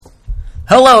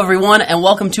Hello, everyone, and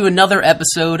welcome to another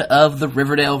episode of the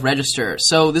Riverdale Register.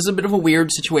 So this is a bit of a weird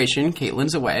situation.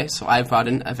 Kaitlin's away, so I've brought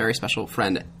in a very special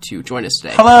friend to join us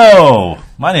today. Hello!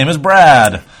 My name is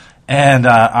Brad, and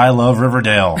I love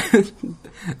Riverdale.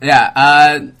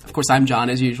 Of course, I'm John,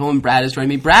 as usual, and Brad is joining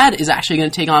me. Brad is actually going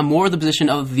to take on more of the position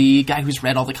of the guy who's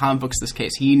read all the comic books in this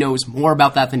case. He knows more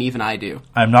about that than even I do.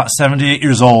 I'm not 78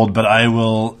 years old, but I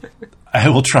will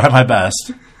try my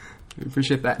best. I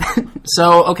appreciate that.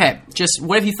 So, okay, just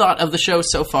what have you thought of the show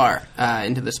so far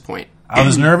into this point? I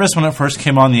was nervous when it first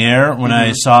came on the air. When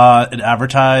I saw it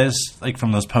advertised, like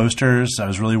from those posters, I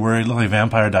was really worried. It looked like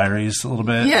Vampire Diaries a little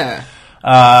bit. Yeah.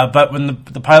 But when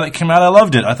the pilot came out, I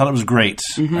loved it. I thought it was great.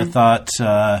 I thought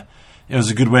it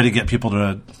was a good way to get people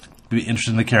to be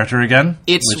interested in the character again.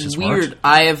 It's weird.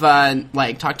 I have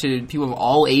talked to people of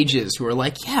all ages who are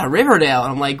like, yeah, Riverdale.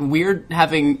 And I'm like, weird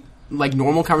having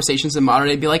normal conversations in modern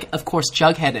day be like, of course,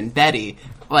 Jughead and Betty.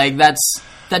 That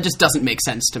just doesn't make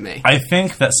sense to me. I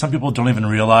think that some people don't even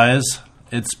realize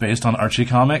it's based on Archie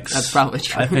comics. That's probably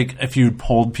true. I think if you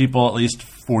polled people, at least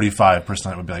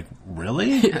 45% would be like,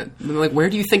 really? Yeah. Like, where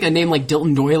do you think a name like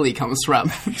Dilton Doily comes from?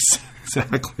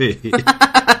 Exactly.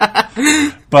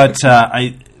 But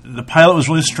the pilot was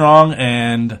really strong,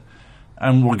 and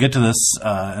we'll get to this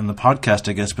in the podcast,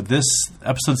 I guess, but this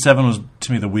episode 7 was,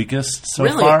 to me, the weakest so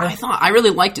far. I really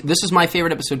liked it. This is my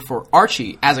favorite episode for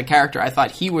Archie as a character. I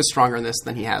thought he was stronger in this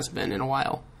than he has been in a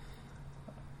while.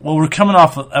 Well, we're coming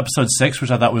off of episode 6, which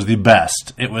I thought was the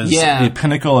best. It was the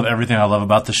pinnacle of everything I love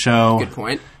about the show. Good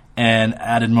point. And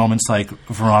added moments like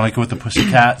Veronica with the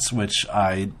Pussycats, which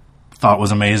I thought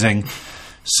was amazing.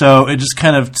 So it just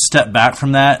kind of stepped back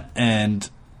from that, and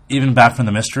even back from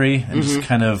the mystery, and just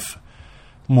kind of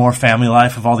more family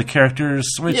life of all the characters,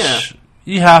 which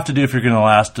you have to do if you're going to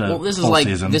last a whole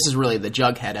season. This is really the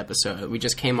Jughead episode. We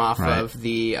just came off of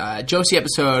the Josie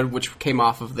episode, which came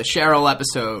off of the Cheryl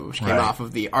episode, which came off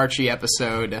of the Archie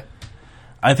episode.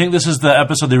 I think this is the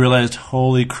episode they realized,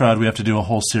 holy crud, we have to do a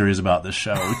whole series about this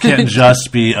show. We can't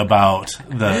just be about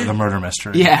the murder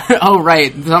mystery. Yeah. Oh,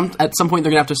 right. At some point,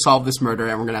 they're going to have to solve this murder,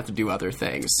 and we're going to have to do other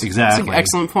things. Exactly. That's an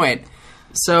excellent point.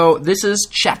 So this is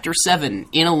Chapter 7,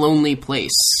 In a Lonely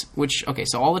Place, which, okay,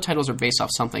 so all the titles are based off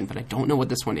something, but I don't know what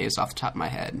this one is off the top of my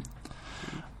head.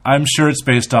 I'm sure it's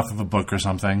based off of a book or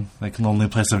something, like Lonely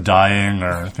Place of Dying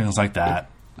or things like that.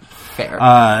 Fair.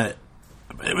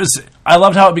 I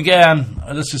loved how it began.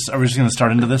 Are we just going to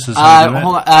start into this? Hold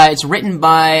on. It's written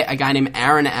by a guy named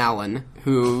Aaron Allen,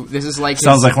 who, this is like...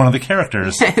 Sounds like one of the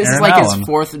characters. This is like Allen. His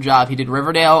fourth job. He did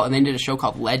Riverdale, and then did a show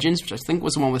called Legends, which I think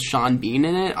was the one with Sean Bean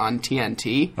in it on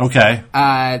TNT. Okay.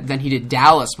 Then he did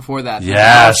Dallas before that.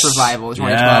 Yes. Dallas Revival was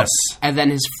one as well. Yes. And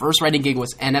then his first writing gig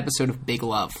was an episode of Big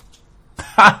Love.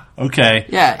 Okay.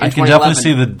 Yeah, I can definitely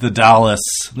see the Dallas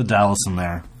in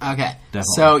there. Okay. Definitely.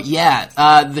 So,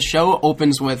 the show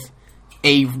opens with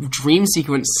a dream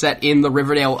sequence set in the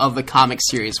Riverdale of the comic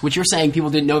series, which you're saying people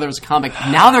didn't know there was a comic.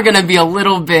 Now they're going to be a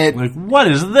little bit... Like, what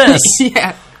is this?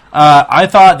 Yeah. I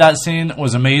thought that scene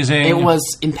was amazing. It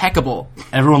was impeccable.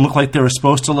 Everyone looked like they were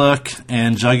supposed to look,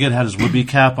 and Jughead had his whoopee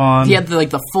cap on. He had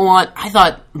the full-on... I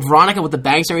thought Veronica with the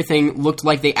bangs and everything looked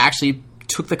like they actually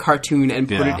took the cartoon and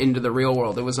put it into the real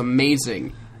world. It was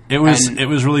amazing. It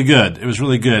was really good. It was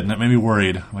really good, and it made me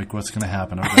worried. Like, what's going to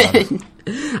happen? Oh, God.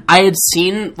 I had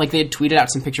seen, they had tweeted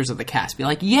out some pictures of the cast. Be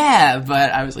like, yeah,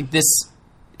 but I was like, is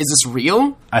this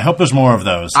real? I hope there's more of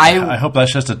those. I hope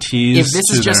that's just a tease. If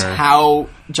this is just how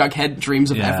Jughead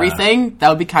dreams of everything, that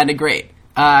would be kind of great.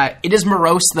 It is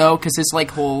morose, though, because his,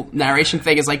 whole narration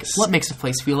thing is what makes a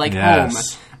place feel like home?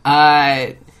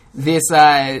 This,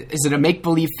 is it a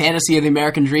make-believe fantasy of the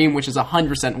American dream, which is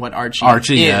 100% what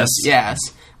Archie is. Yes.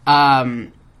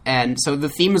 And so the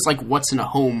theme is what's in a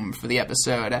home for the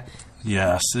episode.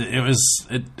 Yes,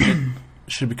 it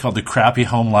should be called The Crappy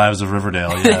Home Lives of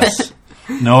Riverdale, yes.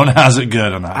 No one has it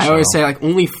good on that show. I always say,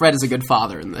 only Fred is a good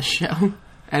father in this show.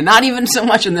 And not even so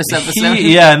much in this episode.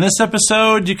 In this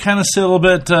episode, you kind of see a little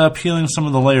bit peeling some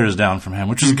of the layers down from him,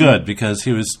 which is good, because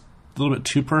he was a little bit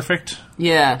too perfect.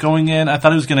 Yeah. Going in, I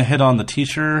thought he was going to hit on the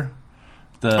teacher.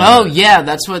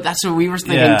 That's what we were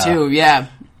thinking, too, yeah.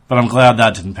 But I'm glad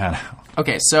that didn't pan out.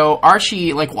 Okay, so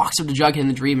Archie, walks up to Jughead in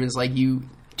the dream and is like,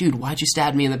 dude, why'd you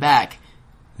stab me in the back?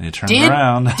 And he turned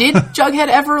around. Did Jughead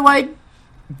ever,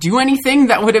 do anything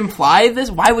that would imply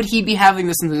this? Why would he be having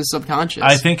this in his subconscious?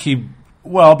 I think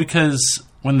because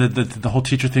when the whole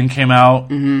teacher thing came out,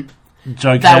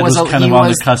 Jughead was kind of on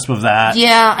the cusp of that.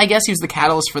 Yeah, I guess he was the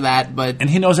catalyst for that, but... And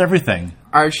he knows everything.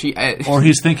 Archie... or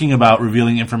he's thinking about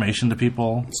revealing information to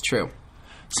people. It's true.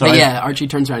 So Archie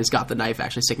turns around and he's got the knife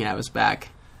actually sticking out of his back.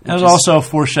 And it also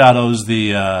foreshadows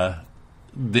the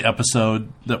the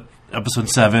episode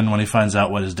 7 when he finds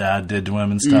out what his dad did to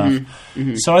him and stuff.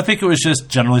 So I think it was just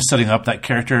generally setting up that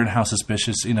character and how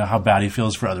suspicious, how bad he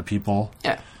feels for other people.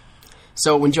 Yeah.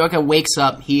 So when Jughead wakes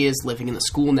up, he is living in the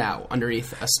school now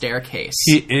underneath a staircase.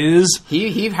 He is.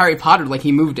 He Harry Potter, like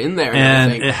he moved in there.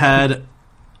 And it had,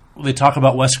 they talk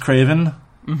about Wes Craven,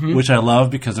 which I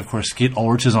love because, of course, Skeet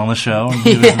Ulrich is on the show and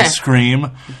he was in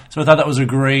Scream. So I thought that was a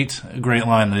great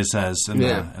line that he says in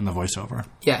the voiceover.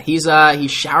 Yeah, he's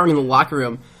showering in the locker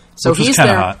room. So Which he's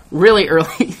there hot. Really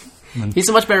early. He's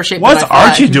in much better shape What's than I thought.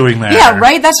 Archie doing there? Yeah,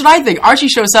 right? That's what I think. Archie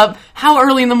shows up. How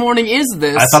early in the morning is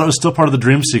this? I thought it was still part of the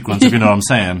dream sequence, if you know what I'm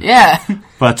saying. Yeah.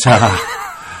 But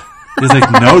he's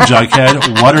like, no,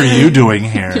 Jughead, what are you doing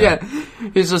here? Yeah.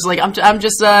 He's just like, I'm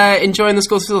just enjoying the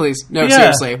school facilities. No,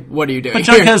 seriously, what are you doing But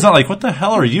Jughead's not like, what the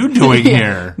hell are you doing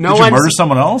here? Did you murder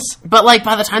someone else? But, like,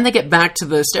 by the time they get back to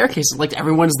the staircase, like,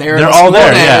 everyone's there. They're all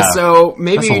there, yeah. So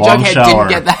maybe Jughead didn't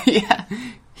get that. Yeah.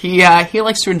 He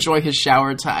likes to enjoy his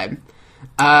shower time.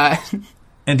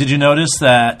 And did you notice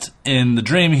that in the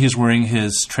dream he's wearing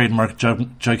his trademark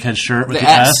Jughead shirt with the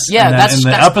S? Yeah, that's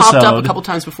popped up a couple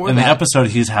times before that. In the episode,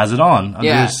 he has it on.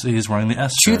 He's wearing the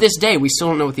S shirt. To this day, we still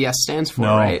don't know what the S stands for,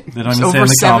 right? They don't even say in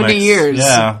the comics. Over 70 years.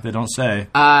 Yeah, they don't say.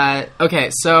 Okay,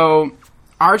 so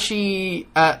Archie...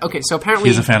 so apparently...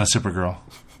 He's a fan of Supergirl.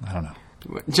 I don't know.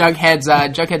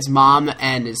 Jughead's mom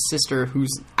and his sister,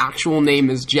 whose actual name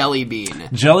is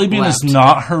Jellybean. Jellybean is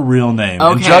not her real name.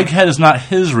 Okay. And Jughead is not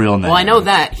his real name. Well, I know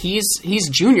that. He's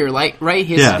Junior, like, right?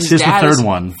 His he's dad the third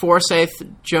one. Forsyth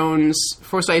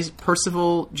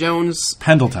Percival Jones...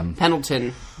 Pendleton. He's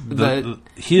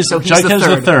Jughead's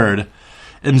the third.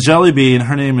 And Jellybean,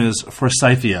 her name is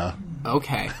Forsythia.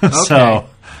 Okay. So...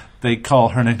 They call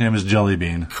her nickname is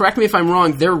Jellybean. Correct me if I'm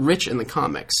wrong. They're rich in the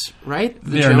comics, right?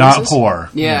 They're not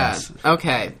poor. Yeah. Yes.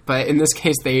 Okay. But in this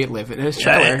case, they live in a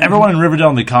trailer. Yeah, everyone in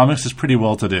Riverdale in the comics is pretty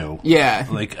well-to-do. Yeah.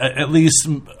 Like, at least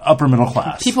upper middle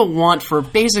class. People want for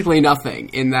basically nothing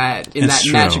in that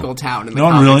magical town. In the no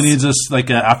one really needs this, like,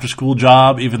 an after-school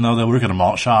job, even though they work at a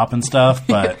malt shop and stuff.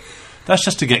 But that's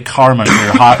just to get car money for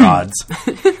your hot rods.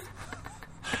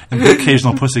 And the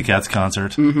occasional Pussycats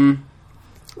concert.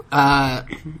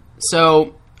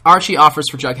 So Archie offers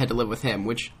for Jughead to live with him,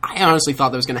 which I honestly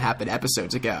thought that was going to happen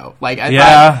episodes ago. Like I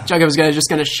thought Jughead was just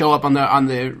going to show up on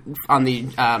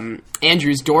the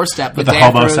Andrew's doorstep with the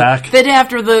hobo sack the day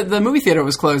after the movie theater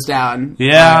was closed down.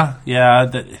 He's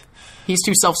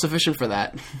too self-sufficient for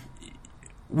that.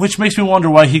 Which makes me wonder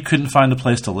why he couldn't find a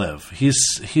place to live. He's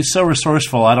so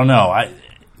resourceful. I don't know.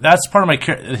 That's part of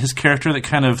his character that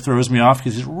kind of throws me off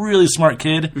because he's a really smart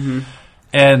kid.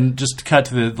 And just to cut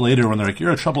to the later when they're like,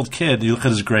 you're a troubled kid. You look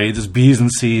at his grades, his B's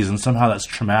and C's, and somehow that's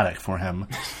traumatic for him.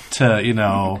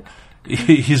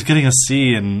 He's getting a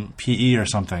C in PE or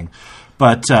something.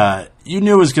 But you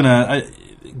knew it was going to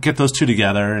get those two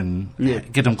together and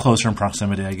get them closer in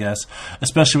proximity, I guess.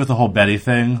 Especially with the whole Betty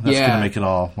thing. That's going to make it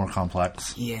all more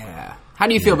complex. Yeah. How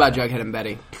do you feel about Jughead and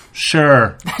Betty?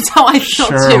 Sure. That's how I feel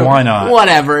too. Sure, why not?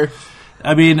 Whatever.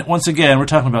 I mean, once again, we're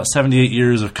talking about 78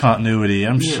 years of continuity.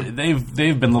 I'm sure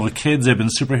they've been little kids. They've been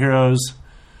superheroes.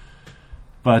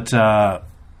 But, so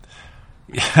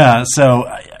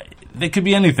they could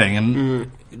be anything.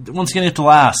 And once again, you have to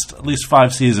last at least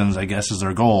 5 seasons, I guess, is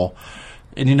their goal.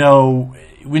 And,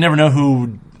 we never know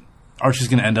who Archie's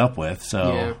going to end up with.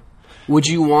 So, would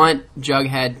you want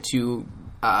Jughead to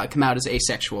come out as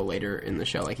asexual later in the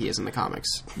show, like he is in the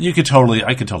comics? I could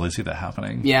totally see that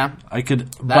happening. Yeah, I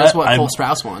could. That's what Cole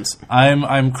Sprouse wants.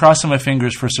 I'm crossing my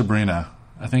fingers for Sabrina.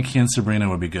 I think he and Sabrina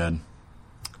would be good.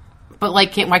 But why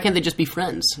can't they just be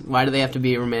friends? Why do they have to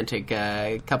be a romantic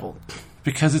couple?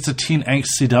 Because it's a teen angst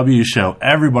CW show.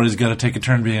 Everybody's got to take a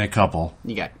turn being a couple.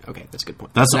 Okay, that's a good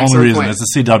point. That's the only reason. It's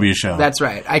a CW show. That's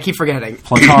right. I keep forgetting.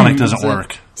 Platonic doesn't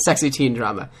work. Sexy teen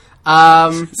drama.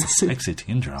 Sexy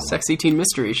teen drama. Sexy teen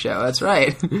mystery show. That's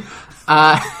right.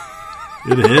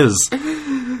 It is.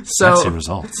 Sexy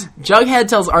results. Jughead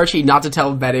tells Archie not to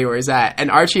tell Betty where he's at,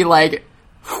 and Archie,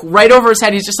 right over his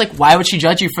head, he's just like, why would she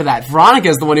judge you for that?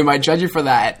 Veronica's the one who might judge you for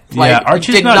that.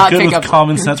 Archie's not good with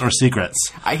common sense or secrets.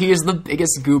 He is the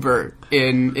biggest goober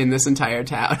in this entire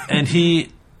town. And he's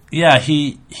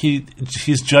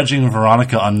judging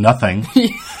Veronica on nothing.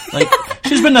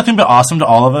 She's been nothing but awesome to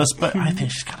all of us, but I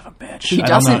think she's kind of a bitch. He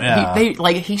doesn't.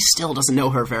 He still doesn't know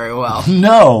her very well.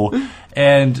 No,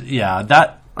 and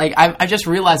that. I'm just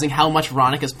realizing how much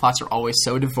Veronica's plots are always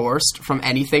so divorced from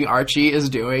anything Archie is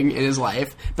doing in his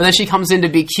life. But then she comes in to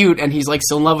be cute, and he's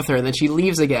still in love with her, and then she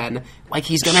leaves again.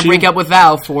 He's going to break up with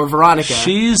Val for Veronica.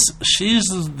 She's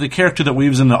the character that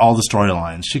weaves into all the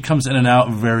storylines. She comes in and out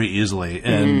very easily,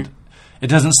 and It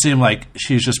doesn't seem like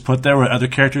she's just put there with other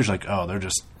characters. Like, oh, they're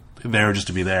just there just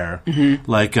to be there. Mm-hmm.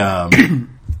 Like the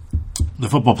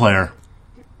football player.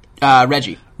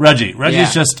 Reggie.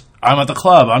 Reggie's just, I'm at the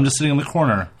club. I'm just sitting in the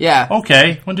corner. Yeah.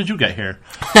 Okay, when did you get here?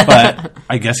 But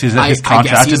I guess he's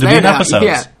contracted to be in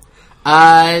episodes.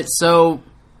 Yeah. So,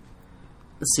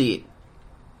 let's see.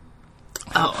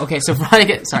 Oh, okay. So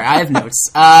Veronica. Sorry, I have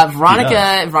notes.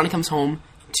 Veronica comes home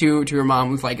to her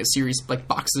mom with like a series of like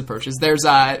boxes of purchases. There's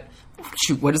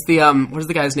what is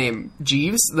the guy's name?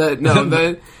 Jeeves?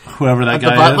 Whoever that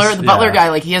guy butler, is. The butler guy.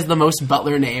 Like he has the most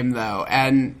butler name though,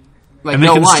 and like and they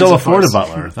no can lines, still of afford course. a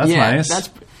butler. That's nice. That's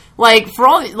like for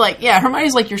all like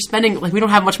Hermione's like you're spending like we don't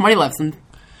have much money left and.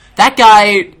 That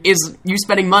guy is you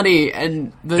spending money,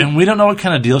 and we don't know what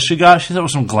kind of deal she got. She said it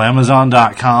was from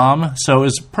Glamazon.com, so it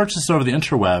was purchased over the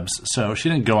interwebs, so she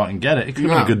didn't go out and get it. It could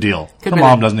have been a good deal. The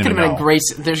mom doesn't even know.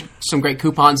 There's some great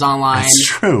coupons online. It's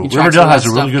true. Riverdale has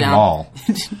a really good mall.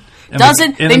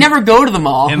 They never go to the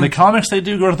mall. In the comics, they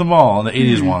do go to the mall, in the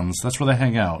 80s ones. That's where they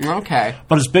hang out. Okay.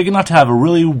 But it's big enough to have a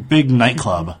really big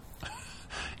nightclub.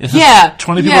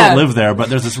 20 people live there, but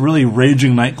there's this really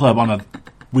raging nightclub on a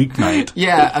weeknight.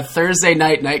 Yeah, a Thursday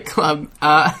night nightclub.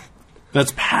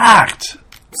 That's packed.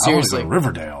 Seriously. I want to go to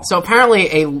Riverdale. So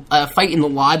apparently a fight in the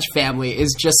Lodge family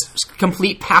is just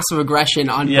complete passive aggression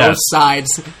on both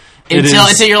sides.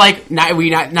 Until you're like,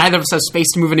 neither of us have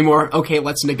space to move anymore. Okay,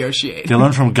 let's negotiate. They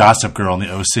learned from Gossip Girl in the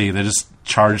OC. They just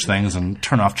charge things and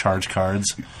turn off charge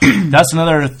cards. That's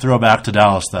another throwback to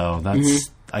Dallas, though.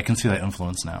 I can see that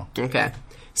influence now. Okay.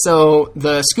 So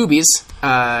the Scoobies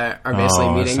are basically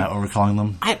meeting. Is that what we're calling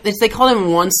them? They call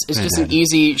them once. It's just an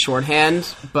easy shorthand.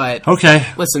 But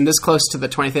listen, this close to the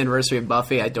 20th anniversary of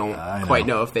Buffy, I don't quite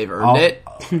know if they've earned it.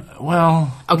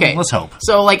 Well, okay, let's hope.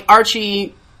 So like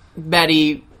Archie,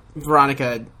 Betty,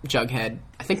 Veronica, Jughead.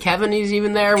 I think Kevin is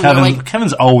even there.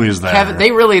 Kevin's always there.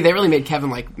 They really made Kevin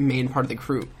like main part of the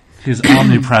crew. He's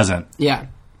omnipresent. Yeah.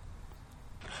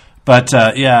 But,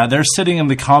 they're sitting in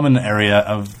the common area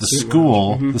of the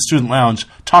school, the student lounge,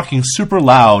 talking super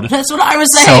loud. That's what I was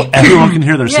saying. So everyone can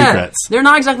hear their secrets. They're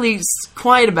not exactly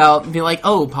quiet about being like,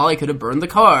 oh, Polly could have burned the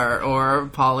car, or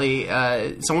Polly,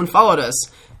 someone followed us.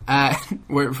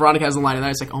 Where Veronica has a line, and then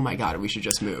it's like, oh my god, we should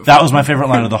just move. That was my favorite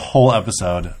line of the whole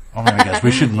episode. Oh my gosh,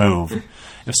 we should move.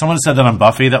 If someone said that on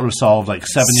Buffy, that would have solved like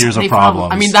 7 years of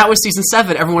problems. I mean, that was season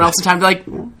 7. Everyone else in time to be like,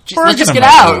 let's just get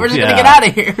out. We're just going to get out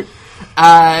of here.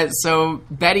 So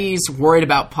Betty's worried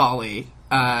about Polly.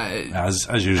 As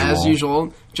usual. As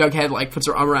usual. Jughead like puts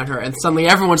her arm around her, and suddenly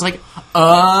everyone's like,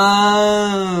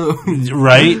 oh.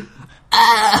 Right?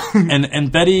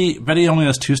 And Betty only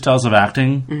has 2 styles of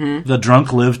acting. Mm-hmm. The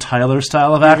drunk Liv Tyler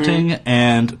style of acting,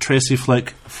 and Tracy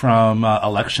Flick from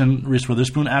Election, Reese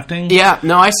Witherspoon acting. Yeah,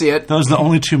 no, I see it. Those are the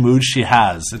only 2 moods she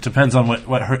has. It depends on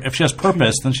what her... If she has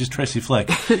purpose, then she's Tracy Flick.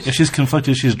 If she's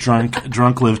conflicted, she's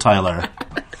drunk Liv Tyler.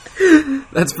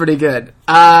 That's pretty good.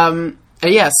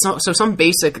 So some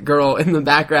basic girl in the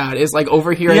background is like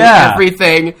overhearing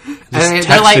everything, and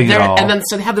they're like,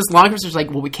 so they have this long conversation.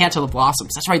 Like, well, we can't tell the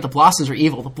Blossoms. That's right, the Blossoms are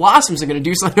evil. The Blossoms are going to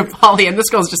do something to Polly, and this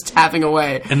girl's just tapping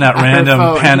away. And that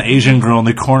random Pan Asian girl in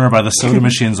the corner by the soda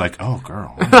machine's like, oh,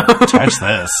 girl, touch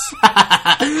this.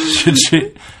 Should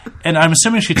she? And I'm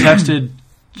assuming she texted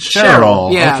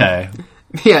Cheryl. Yeah. Okay.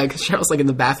 Yeah, because Cheryl's like in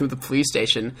the bathroom at the police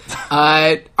station.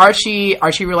 Archie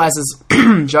realizes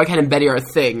Jughead and Betty are a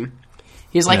thing.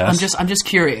 He's like, yes. I'm just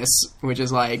curious, which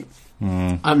is like,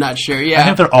 I'm not sure. Yeah, I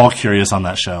think they're all curious on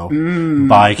that show.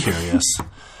 Bi-curious.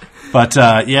 But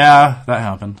that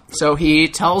happened. So he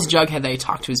tells Jughead that he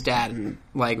talked to his dad and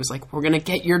like was like, we're gonna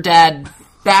get your dad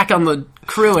back on the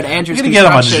crew at Andrew's. We're gonna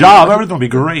get him a job. Everything will be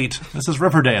great. This is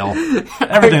Riverdale.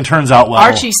 Everything turns out well.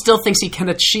 Archie still thinks he can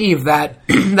achieve that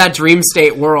that dream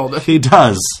state world. He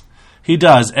does,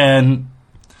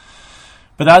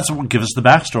 but that's what gives us the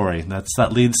backstory.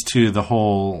 That leads to the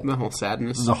whole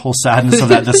sadness. The whole sadness of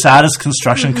that. The saddest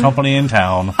construction company in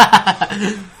town.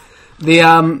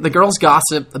 The girls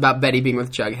gossip about Betty being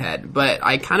with Jughead, but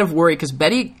I kind of worry because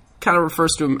Betty kind of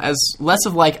refers to him as less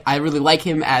of like I really like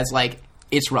him as like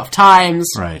it's rough times.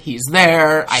 Right. He's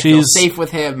there. I feel safe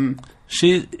with him.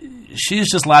 She's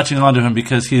just latching onto him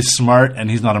because he's smart and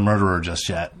he's not a murderer just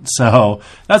yet. So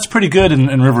that's pretty good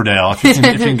in Riverdale if you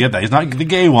can get that. He's not the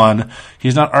gay one.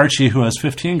 He's not Archie who has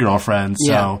 15 girlfriends.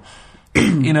 So,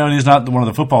 and he's not one of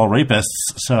the football rapists.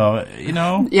 So,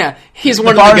 Yeah, he's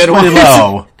one of the good ones. The bar's pretty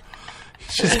low.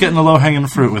 He's just getting the low-hanging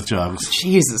fruit with Jugs.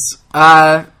 Jesus.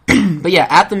 But yeah,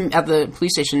 at the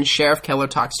police station, Sheriff Keller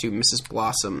talks to Mrs.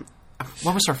 Blossom.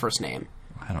 What was her first name?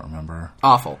 I I don't remember.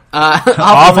 Awful.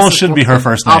 Awful should be her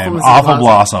first name. Awful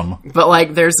Blossom. But,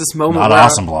 like, there's this moment Not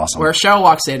Awesome Blossom. where Cheryl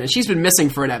walks in, and she's been missing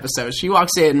for an episode. She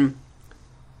walks in...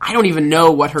 I don't even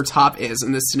know what her top is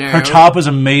in this scenario. Her top is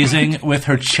amazing with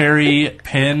her cherry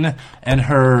pin and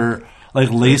her,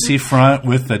 like, lacy front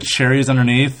with the cherries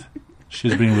underneath.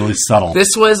 She's being really subtle.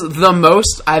 This was the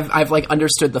most I've like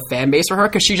understood the fan base for her,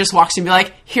 because she just walks in and be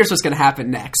like, here's what's going to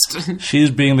happen next.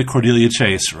 She's being the Cordelia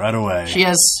Chase right away. She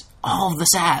has all of the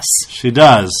sass. She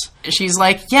does. She's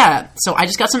like, yeah, so I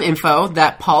just got some info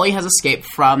that Polly has escaped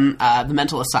from the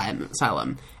mental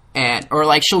asylum. Or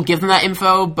like she'll give them that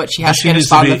info, but she has to get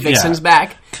the Vixens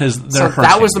back. Because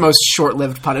that was the most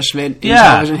short-lived punishment in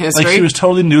television history. Like she was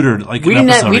totally neutered. Like we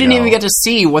didn't even get to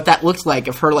see what that looked like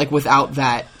of her, like without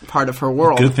that part of her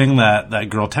world. Good thing that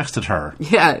girl texted her.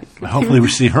 Yeah. Hopefully we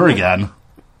see her again.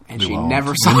 And she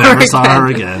never saw her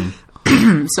again.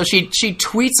 So she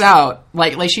tweets out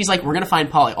like she's like, we're gonna find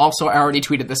Polly. Also, I already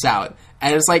tweeted this out,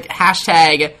 and it's like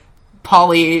hashtag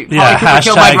Polly Cooper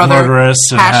killed my brother.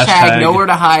 Hashtag nowhere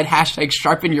to hide. Hashtag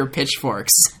sharpen your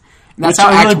pitchforks. And that's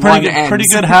how Act 1 ends. Pretty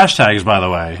good hashtags, by the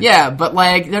way. Yeah, but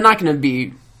like they're not going to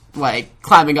be like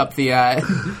climbing up the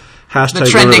the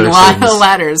trending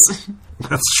ladders.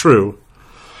 That's true.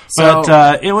 So,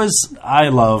 but it was. I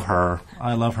love her.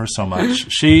 I love her so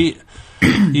much. She's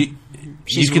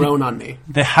grown on me.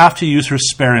 They have to use her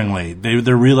sparingly.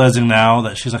 They're realizing now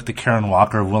that she's like the Karen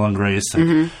Walker of Will and Grace.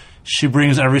 She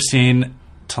brings every scene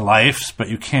to life, but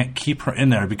you can't keep her in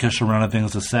there because she'll run out of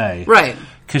things to say. Right.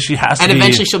 Because she has to and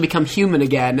eventually she'll become human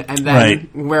again, and then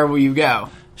where will you go?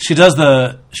 She does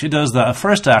the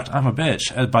first act, I'm a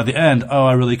bitch. And by the end, oh,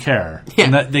 I really care. Yeah.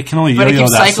 And they can only yo-yo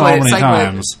that so many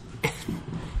times.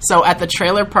 So at the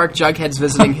trailer park, Jughead's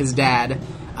visiting his dad.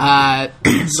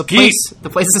 The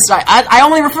place is... I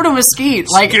only refer to him as Skeet.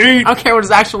 Like, Skeet. I don't care what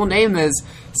his actual name is.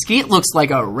 Skeet looks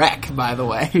like a wreck, by the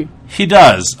way. He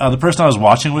does. The person I was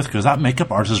watching with goes, that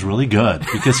makeup artist is really good,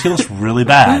 because he looks really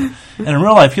bad. And in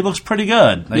real life, he looks pretty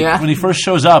good. Like, when he first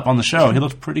shows up on the show, he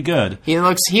looks pretty good. He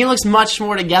looks much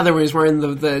more together when he's wearing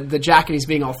the jacket. He's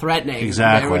being all threatening.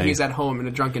 Exactly. Than when he's at home in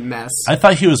a drunken mess. I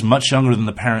thought he was much younger than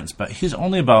the parents, but he's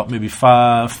only about maybe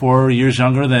 4 years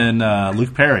younger than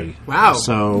Luke Perry. Wow.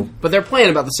 So, but they're playing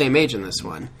about the same age in this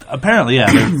one. Apparently,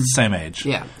 yeah, they're the same age.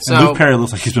 Yeah. So, and Luke Perry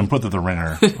looks like he's been put through the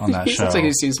ringer on that show. Looks like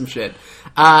he's seen some shit.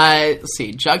 Let's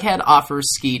see. Jughead offers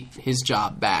Skeet his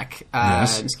job back.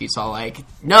 And Skeet's all like,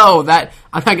 no, I'm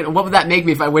not gonna. What would that make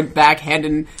me if I went back hat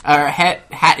in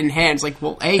hand? It's like,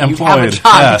 well, hey, Employed, you have a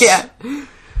job. Yes.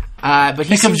 Yeah. But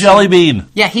think of Jelly Bean.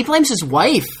 Yeah, he blames his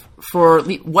wife for...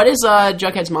 What is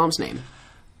Jughead's mom's name?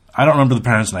 I don't remember the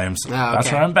parents' names. Oh, okay.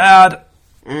 That's where I'm bad.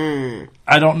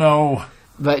 I don't know.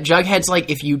 But Jughead's like,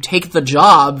 if you take the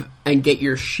job and get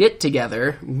your shit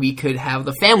together, we could have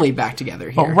the family back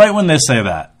together here. But right when they say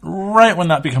that, right when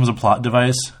that becomes a plot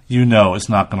device, you know it's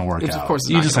not going to work out. Of course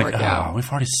it's not going to work out. We've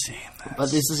already seen this. But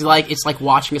this is like, it's like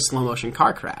watching a slow-motion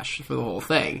car crash for the whole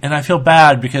thing. And I feel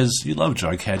bad because you love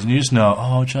Jughead, and you just know,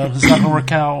 oh, Jug, this is not going to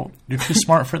work out. You're too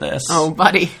smart for this. Oh,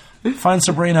 buddy. Find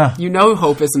Sabrina. You know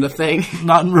hope isn't a thing.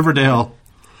 Not in Riverdale.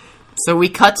 So we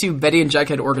cut to Betty and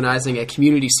Jughead organizing a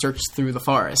community search through the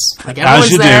forest. Like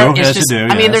everyone's there. As you do.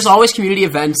 I mean, there's always community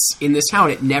events in this town.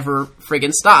 It never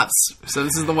friggin' stops. So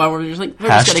this is the one where we're just like, we're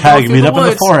just gonna go through meet the up woods.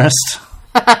 In the forest.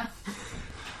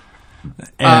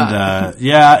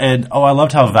 And I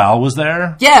loved how Val was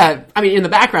there. Yeah, I mean in the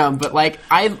background, but like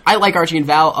I like Archie and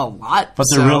Val a lot. But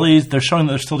they're showing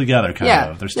that they're still together, kind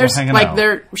of. They're still hanging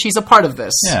out. She's a part of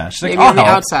this. Yeah, she's like, maybe on the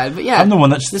outside, but yeah, I'm the one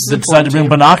that decided to bring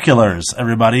binoculars.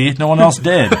 Everybody, no one else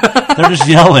did. They're just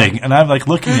yelling, and I'm like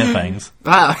looking at things.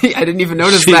 Wow, I didn't even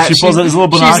notice that. She pulls out his little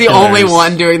binoculars. She's the only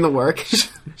one doing the work.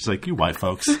 She's like, you white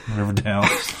folks, Riverdale,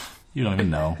 you don't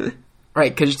even know.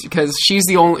 Right, because she's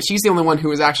the only one who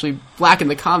was actually black in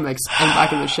the comics and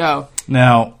black in the show.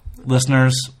 Now,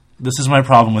 listeners, this is my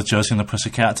problem with Josie and the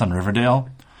Pussycats on Riverdale.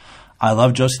 I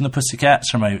love Josie and the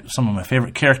Pussycats. They're some of my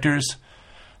favorite characters.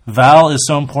 Val is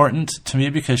so important to me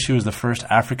because she was the first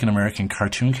African-American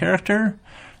cartoon character.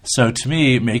 So to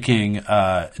me, making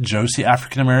Josie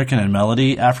African-American and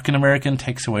Melody African-American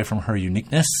takes away from her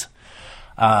uniqueness.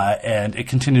 And it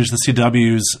continues the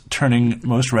CW's turning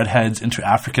most redheads into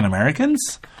African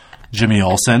Americans. Jimmy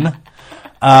Olsen.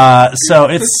 So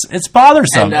it's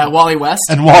bothersome. And Wally West.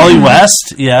 And Wally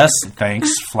West, yes.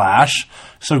 Thanks, Flash.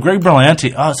 So Greg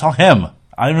Berlanti. Oh, it's all him.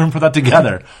 I didn't even put that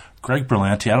together. Greg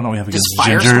Berlanti. I don't know what we have against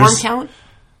gingers. Does Firestorm count?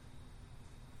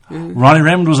 Ronnie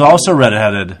Raymond was also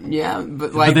redheaded. Yeah,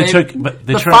 but like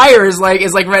the fire is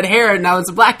like red hair, and now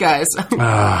it's a black guy. So.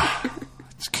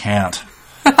 Just can't.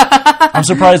 I'm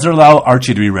surprised they allow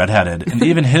Archie to be redheaded, and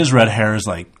even his red hair is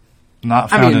like not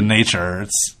found in nature.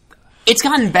 It's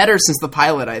gotten better since the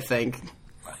pilot, I think.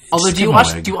 Although, do you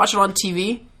watch it on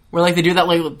TV? Where like they do that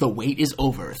like the wait is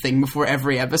over thing before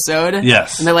every episode?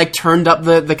 Yes. And they like turned up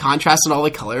the contrast in all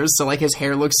the colors, so like his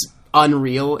hair looks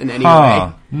unreal in any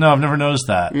way. No, I've never noticed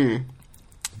that. And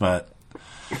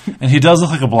he does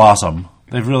look like a blossom.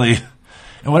 They've really...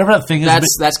 And whatever that thing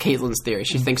is... That's Caitlin's theory.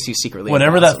 She thinks he's secretly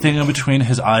whatever that thing in between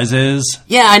his eyes is...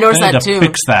 Yeah, I noticed that too.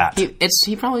 Fix that.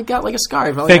 He probably got like a scar.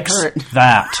 He probably got hurt.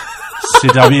 That.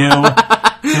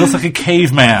 CW. He looks like a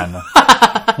caveman.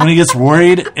 When he gets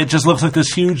worried, it just looks like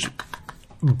this huge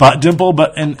butt dimple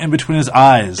but in between his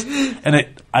eyes. And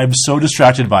I'm so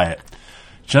distracted by it.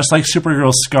 Just like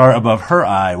Supergirl's scar above her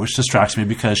eye, which distracts me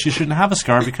because she shouldn't have a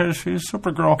scar because she's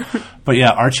Supergirl. But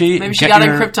yeah, Archie... Maybe she got in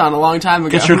Krypton a long time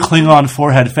ago. Get your Klingon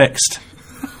forehead fixed.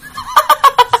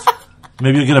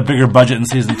 Maybe you'll get a bigger budget in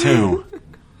Season 2.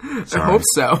 Sorry. I hope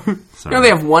so. You know they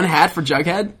have one hat for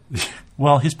Jughead?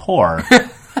 Well, he's poor.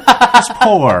 He's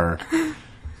poor.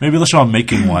 Maybe they'll show him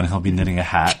making one. He'll be knitting a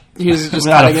hat. He's just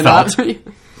cutting it up.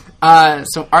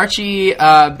 So Archie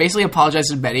basically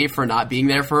apologizes to Betty for not being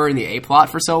there for her in the A-plot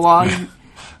for so long.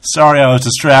 Sorry, I was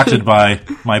distracted by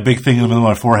my big thing in the middle of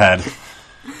my forehead.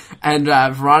 And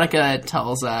Veronica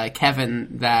tells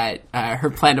Kevin that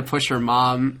her plan to push her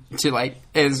mom to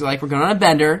is we're going on a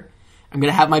bender. I'm going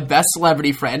to have my best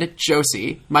celebrity friend,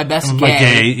 Josie, my best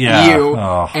gay, you,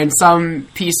 and some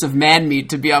piece of man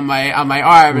meat to be on my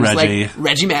arm. And Reggie. It's like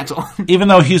Reggie Mantle. Even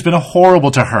though he's been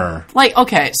horrible to her.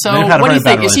 Okay, so what do you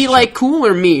think? Is he cool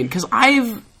or mean? Because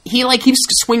he keeps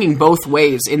swinging both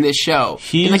ways in this show.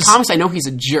 In the comics, I know he's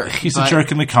a jerk. He's a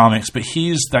jerk in the comics, but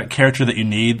he's that character that you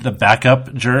need, the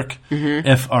backup jerk. Mm-hmm.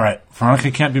 If, all right,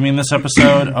 Veronica can't be mean this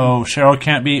episode, Cheryl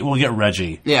can't be, we'll get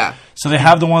Reggie. Yeah. So they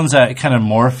have the ones that kind of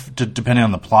morph depending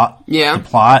on the plot. Yeah. The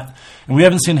plot. And we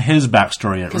haven't seen his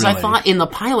backstory yet, Because I thought in the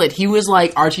pilot, he was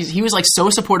so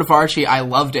supportive of Archie, I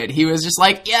loved it. He was just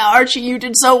like, yeah, Archie, you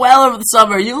did so well over the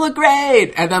summer. You look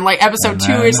great. And then episode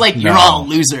 2 is you're all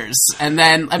losers. And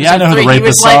then episode 3, he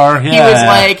was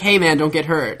like, hey man, don't get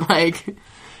hurt. I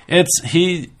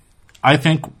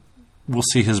think we'll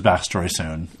see his backstory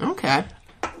soon. Okay.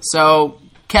 So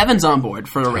Kevin's on board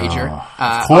for a rager.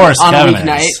 Of course, on Kevin a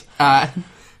weeknight.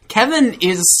 Kevin's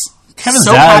Kevin's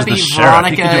so dad happy is the sheriff.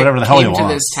 Veronica he can do whatever the hell came he to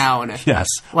wants. this town. Yes.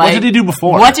 What did he do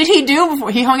before?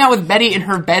 He hung out with Betty in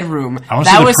her bedroom. I want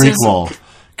to see the prequel.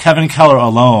 Kevin Keller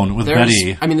alone with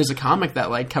Betty. I mean, there's a comic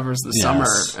that covers the summer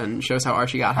and shows how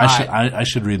Archie got hot. I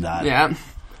should read that. Yeah.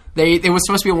 It was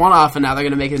supposed to be a one-off, and now they're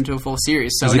going to make it into a full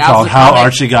series. So is it now called How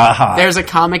Archie Got Hot? There's a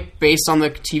comic based on the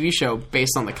TV show,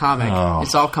 based on the comic. Oh,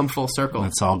 it's all come full circle.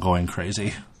 It's all going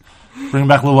crazy. Bring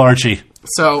back little Archie.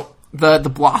 So the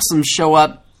Blossoms show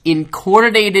up in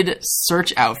coordinated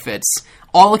search outfits,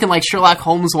 all looking like Sherlock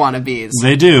Holmes wannabes.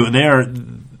 They do. They are...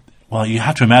 Well, you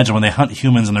have to imagine when they hunt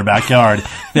humans in their backyard,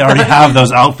 they already have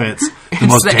those outfits. The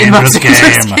most dangerous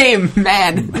game,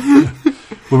 man.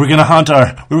 We were gonna hunt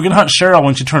Cheryl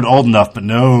when she turned old enough, but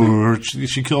no,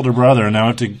 she killed her brother, and now I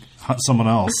have to hunt someone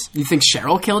else. You think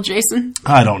Cheryl killed Jason?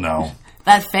 I don't know.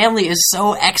 That family is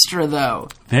so extra, though.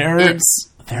 They're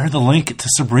the link to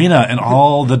Sabrina and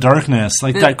all the darkness,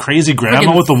 that crazy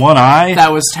grandma with the one eye.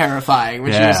 That was terrifying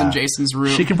when she was in Jason's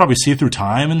room. She can probably see through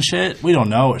time and shit. We don't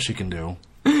know what she can do.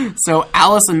 So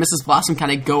Alice and Mrs. Blossom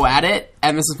kind of go at it,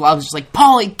 and Mrs. Blossom's just like,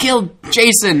 Polly killed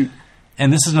Jason.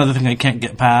 And this is another thing I can't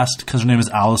get past, because her name is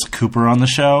Alice Cooper on the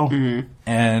show. Mm-hmm.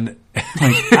 And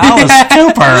Alice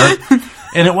Cooper?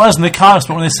 And it was in the comics,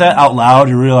 but when they said it out loud,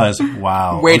 you realize,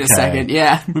 wow. Wait a second,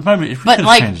 yeah.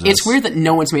 It's weird that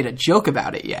no one's made a joke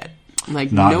about it yet.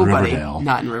 Not nobody. In Riverdale.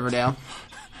 Not in Riverdale.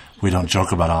 We don't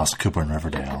joke about Alice Cooper in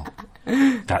Riverdale.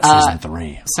 That's season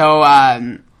 3. So,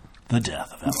 the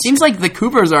death of Alice. It seems like the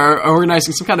Coopers are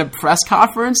organizing some kind of press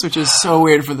conference, which is so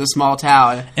weird for this small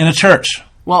town. In a church.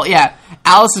 Well, yeah.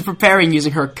 Alice is preparing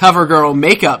using her CoverGirl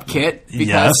makeup kit,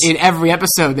 because in every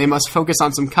episode they must focus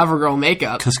on some CoverGirl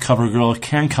makeup. Because CoverGirl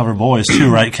can cover boys too,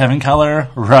 right, Kevin Keller?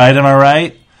 Right, am I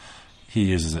right? He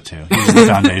uses it too. He uses the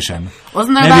foundation.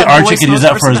 Wasn't there Maybe that Archie could use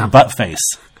that for his butt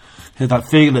face. That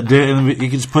thing that did, and you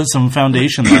could just put some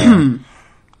foundation there.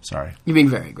 Sorry. You're being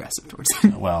very aggressive towards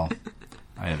him. Well,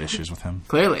 I have issues with him.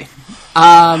 Clearly.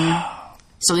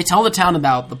 So they tell the town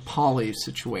about the Polly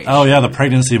situation. Oh, yeah, the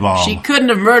pregnancy bomb. She couldn't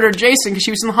have murdered Jason because she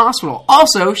was in the hospital.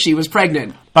 Also, she was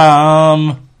pregnant.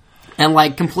 And,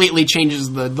 completely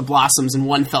changes the Blossoms in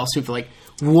one fell swoop. They're like,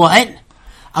 what?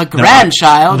 A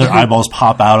grandchild? Their eyeballs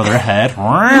pop out of their head.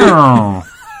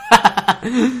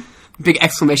 Big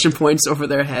exclamation points over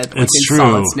their head. It's true.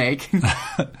 Solid Snake.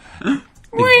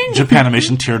 The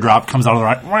Japanimation teardrop comes out of the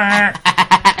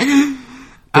right.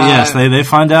 But yes, they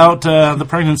find out the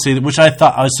pregnancy, which I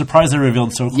was surprised they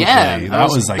revealed so quickly. Yeah,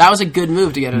 that was a good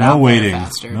move to get it out there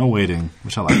faster. No waiting,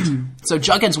 which I liked. So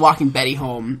Jughead's walking Betty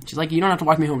home. She's like, "You don't have to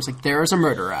walk me home." It's like, there is a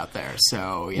murderer out there.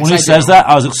 So yes, when he says that,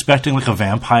 I was expecting like a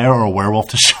vampire or a werewolf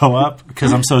to show up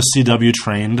because I'm so CW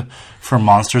trained for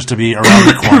monsters to be around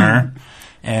the corner,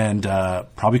 and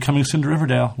probably coming soon to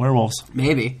Riverdale. Werewolves,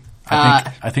 maybe.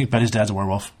 I think Betty's dad's a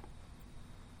werewolf.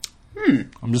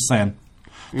 I'm just saying.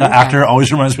 That actor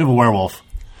always reminds me of a werewolf.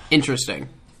 Interesting.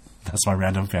 That's my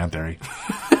random fan theory.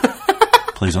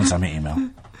 Please don't send me email.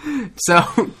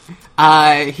 So,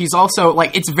 he's also,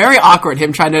 like, it's very awkward,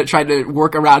 him trying to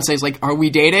work around, saying, like, are we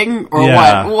dating? Or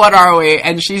what? What are we?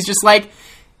 And she's just like,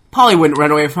 Polly wouldn't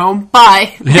run away from home.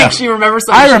 Bye. Yeah. Like, she remembers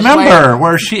something. I remember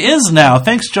where she is now.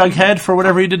 Thanks, Jughead, for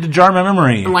whatever you did to jar my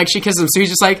memory. And, like, she kisses him, so he's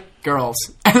just like, girls.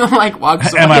 And I'm like,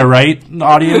 walks away. Am I right,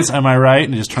 audience? Am I right?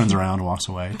 And he just turns around and walks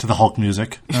away to the Hulk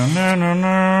music. Puts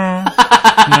out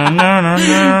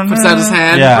his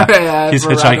hand. Yeah, he's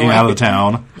hitchhiking out of the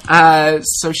town.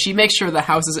 So she makes sure the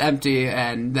house is empty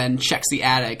and then checks the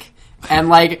attic. And,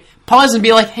 like, Paul doesn't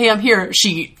be like, hey, I'm here.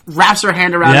 She wraps her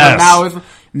hand around her mouth.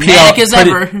 Manic as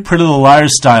ever. Pretty Little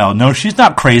Liars style. No, she's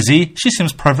not crazy. She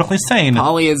seems perfectly sane.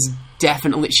 Polly is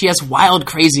definitely... She has wild,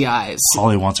 crazy eyes.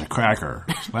 Polly wants a cracker.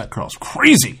 That girl's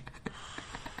crazy.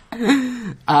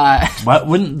 Wouldn't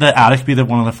the attic be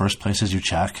one of the first places you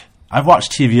check? I've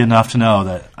watched TV enough to know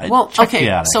that check the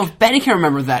attic. So if Betty can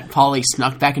remember that Polly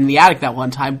snuck back into the attic that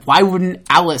one time, why wouldn't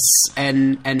Alice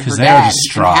and her dad... Because they're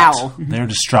distraught. They're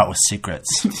distraught with secrets.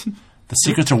 The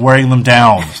secrets are wearing them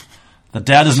down. The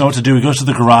dad doesn't know what to do. He goes to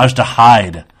the garage to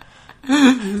hide.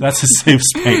 That's his safe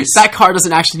space. That car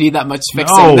doesn't actually need that much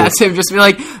fixing. No. That's him just be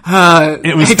like,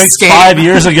 it was fixed 5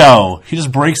 years ago. He just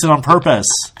breaks it on purpose.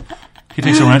 He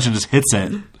takes a wrench and just hits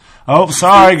it. Oh,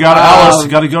 sorry, Alice.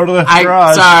 Got to go to the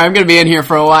garage. Sorry, I'm going to be in here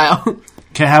for a while.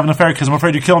 Can't have an affair because I'm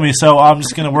afraid you kill me, so I'm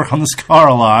just going to work on this car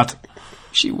a lot.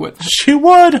 She would. She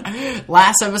would.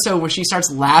 Last episode, when she starts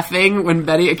laughing when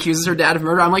Betty accuses her dad of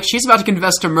murder, I'm like, she's about to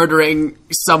confess to murdering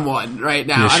someone right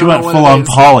now. Yeah, she went full on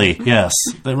Polly. Yes,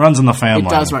 it runs in the family. It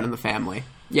does run in the family.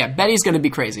 Yeah, Betty's going to be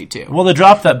crazy too. Well, they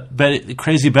dropped that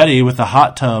crazy Betty with the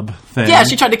hot tub thing. Yeah,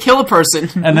 she tried to kill a person,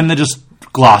 and then they just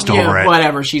glossed over it.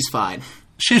 Whatever, she's fine.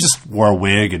 She just wore a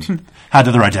wig and had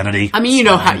their identity. I mean, you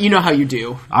know how you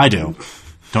do. I do.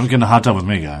 Don't get in a hot tub with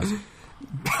me, guys.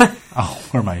 I'll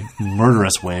wear my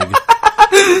murderous wig. But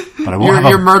I won't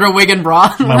your murder wig and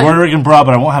bra? My murder wig and bra,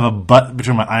 but I won't have a butt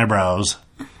between my eyebrows.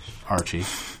 Archie.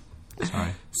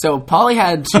 Sorry. So Polly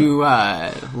had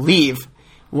to leave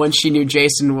when she knew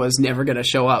Jason was never going to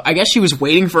show up. I guess she was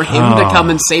waiting for him to come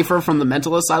and save her from the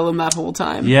mental asylum that whole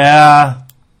time. Yeah.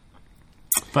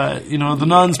 But, the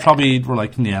nuns probably were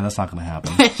like, yeah, that's not going to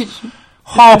happen.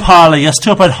 Oh, Polly, you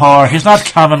stupid whore. He's not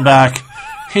coming back.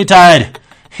 He died.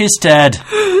 He's dead.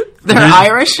 They're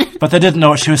Irish? But they didn't know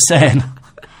what she was saying.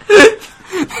 They're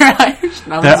Irish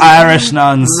nuns. They're Irish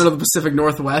nuns. In the middle of the Pacific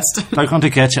Northwest. They're going to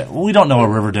get you. Well, we don't know where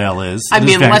Riverdale is.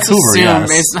 Let's assume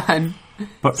based on...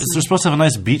 But they're supposed to have a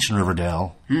nice beach in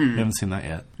Riverdale. We haven't seen that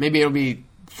yet. Maybe it'll be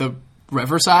the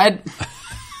Riverside?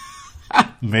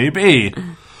 Maybe.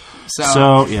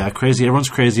 So yeah, crazy. Everyone's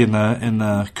crazy in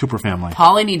the Cooper family.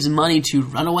 Polly needs money to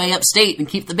run away upstate and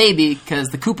keep the baby because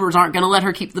the Coopers aren't going to let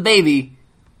her keep the baby.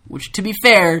 Which, to be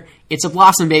fair, it's a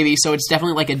Blossom baby, so it's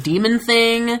definitely like a demon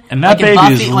thing. And that baby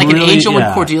Buffy, is like really, an angel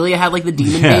when Cordelia had like the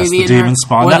demon baby the in demon her.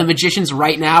 spawn. Or the Magicians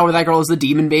right now, where that girl is the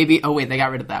demon baby. Oh wait, they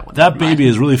got rid of that one. That baby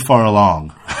is really far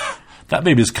along. That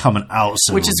baby is coming out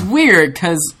soon. Which is weird,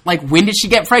 because, when did she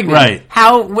get pregnant? Right.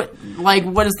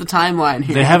 What is the timeline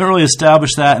here? They haven't really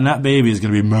established that, and that baby is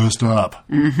going to be messed up.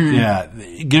 Mm-hmm. Yeah,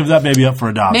 give that baby up for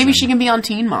adoption. Maybe she can be on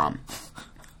Teen Mom.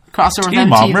 Crossover with MTV. Teen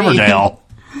Mom, Riverdale.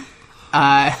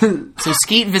 So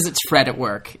Skeet visits Fred at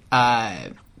work.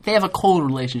 They have a cold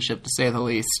relationship, to say the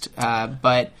least.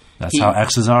 But that's how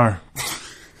exes are.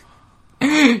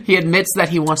 He admits that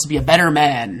he wants to be a better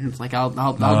man. He's like, I'll do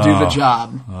the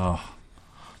job. Oh.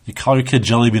 You call your kid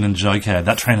Jellybean and Jughead.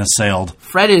 That train has sailed.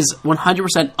 Fred is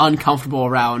 100% uncomfortable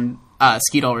around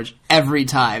Skeet Ulrich every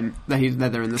time that they're in the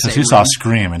same room. Because he saw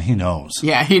Scream, and he knows.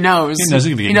 Yeah, he knows.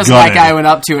 He knows what that guy went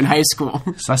up to in high school.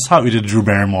 So that's how we did Drew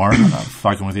Barrymore. I'm not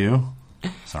fucking with you.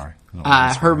 Sorry.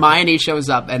 Hermione shows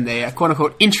up, and they,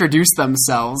 quote-unquote, introduce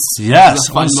themselves.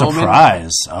 Yes, what a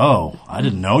surprise. Oh, I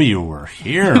didn't know you were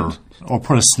here. Or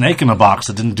put a snake in a box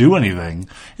that didn't do anything.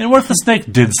 And what if the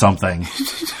snake did something?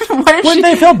 Wouldn't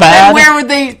they feel bad? Where would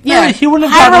they... Yeah, he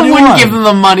wouldn't have Hiram wouldn't give them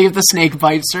the money if the snake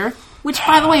bites her. Which,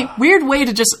 by the way, weird way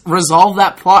to just resolve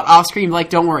that plot off screen. Like,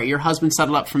 don't worry, your husband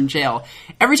settled up from jail.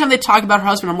 Every time they talk about her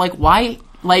husband, I'm like, why?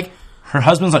 Like, her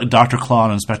husband's like Dr. Claw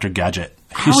and Inspector Gadget.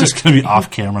 He's just going to be off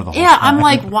camera the whole time. Yeah, I'm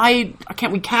like, why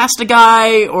can't we cast a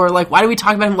guy? Or, like, why do we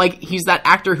talk about him like he's that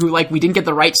actor who, like, we didn't get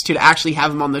the rights to actually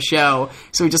have him on the show,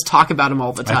 so we just talk about him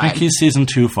all the time. I think he's season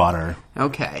 2 fodder.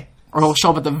 Okay. Or he'll show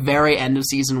up at the very end of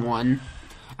season 1.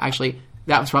 Actually,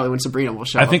 that was probably when Sabrina will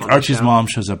show up. I think Archie's mom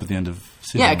shows up at the end of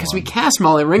season 1. Yeah, because we cast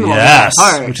Molly Ringwald. Yes,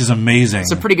 which is amazing.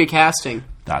 It's a pretty good casting.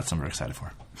 That's what I'm very excited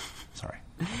for.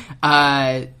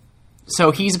 Sorry.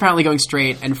 So he's apparently going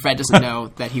straight, and Fred doesn't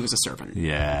know that he was a serpent.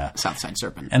 Yeah. Southside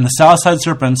Serpent. And the Southside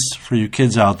Serpents, for you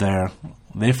kids out there,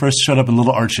 they first showed up in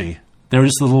Little Archie. They were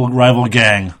just a little rival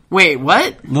gang. Wait,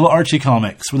 what? Little Archie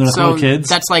comics, when they're little kids.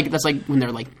 That's like when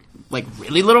they're like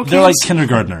really little kids? They're like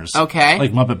kindergartners. Okay.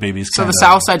 Like Muppet Babies. So the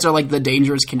Southsides are like the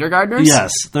dangerous kindergartners?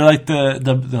 Yes. They're like the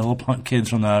little punk kids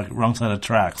from the wrong side of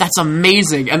tracks. That's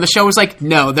amazing. And the show was like,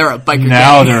 no, they're a biker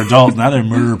Now gang. they're adults. Now they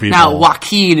murder people. Now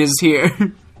Joaquin is here.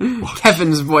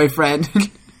 Kevin's boyfriend.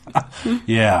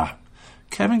 Yeah.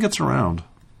 Kevin gets around.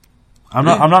 I'm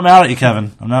not mad at you,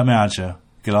 Kevin. I'm not mad at you.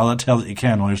 Get all that tail that you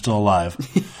can while you're still alive.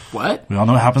 What? We all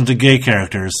know what happens to gay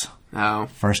characters. Oh.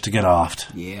 First to get offed.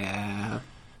 Yeah.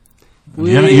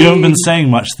 You haven't been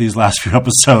saying much these last few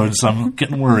episodes, so I'm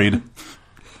getting worried.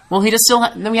 Well, he just still...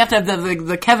 then we have to have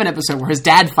the Kevin episode where his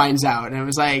dad finds out, and it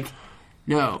was like,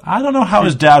 no. I don't know how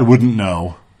his dad wouldn't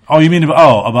know. Oh, you mean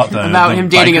about the him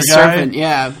dating a guy? serpent,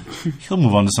 yeah. He'll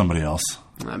move on to somebody else.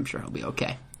 I'm sure he'll be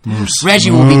okay. Moose.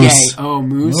 Reggie will be gay. Oh,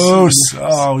 Moose. Moose.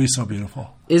 Oh, he's so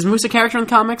beautiful. Is Moose a character in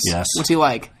comics? Yes. What's he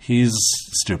like? He's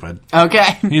stupid.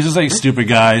 Okay. He's just like a stupid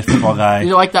guy, football guy.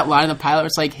 You like that line in the pilot where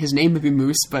it's like, his name would be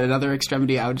Moose, but another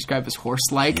extremity I would describe as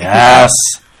horse-like? Yes.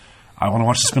 I want to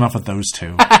watch the spin-off with those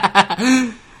two.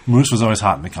 Moose was always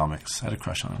hot in the comics. I had a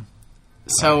crush on him.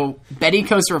 So Betty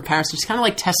goes to her parents, just kind of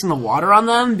like testing the water on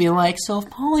them, being like, so if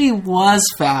Polly was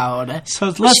found,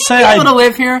 so let's say able to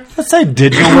live here? Let's say I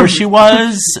did know where she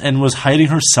was and was hiding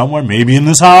her somewhere, maybe in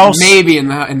this house. Maybe in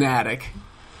the attic.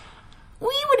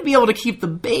 We would be able to keep the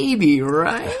baby,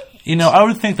 right? You know, I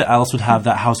would think that Alice would have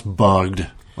that house bugged.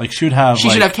 Like, she would have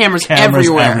should have cameras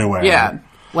everywhere. Yeah.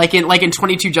 Like in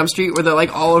 22 Jump Street, where they're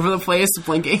like all over the place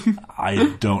blinking.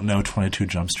 I don't know 22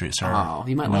 Jump Street, sir. Oh,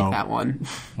 you might like that one.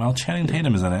 Well, Channing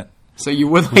Tatum is in it. So you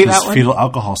would like that one? Fetal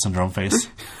alcohol syndrome face.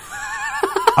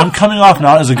 I'm coming off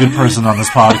not as a good person on this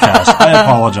podcast. I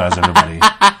apologize, everybody.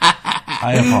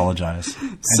 I apologize.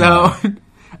 Anyway. So,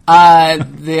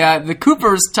 the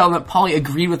Coopers tell them that Polly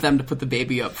agreed with them to put the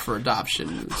baby up for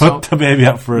adoption. Put the baby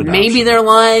up for adoption. Maybe they're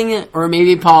lying, or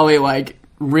maybe Polly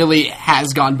really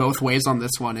has gone both ways on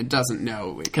this one and doesn't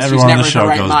know because she's never in her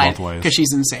right mind because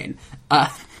she's insane.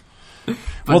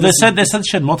 Well, they said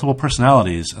she had multiple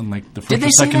personalities in the first or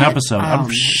second episode. I'm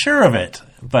sure of it,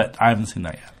 but I haven't seen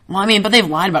that yet. Well, I mean, but they've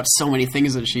lied about so many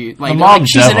things that she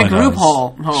she's in a group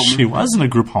home. She was in a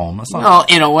group home. That's not well,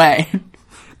 in a way,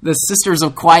 the Sisters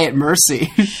of Quiet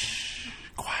Mercy.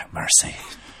 Quiet Mercy.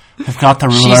 They've got the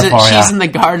ruler for you. She's in the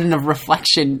Garden of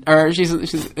Reflection, or she's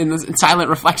in the Silent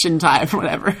Reflection time,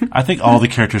 whatever. I think all the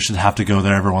characters should have to go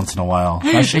there every once in a while.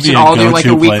 That should be all do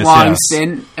a week-long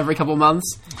stint every couple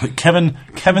months. But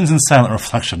Kevin's in Silent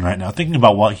Reflection right now, thinking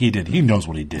about what he did. He knows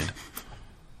what he did.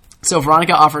 So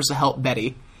Veronica offers to help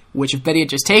Betty, which if Betty had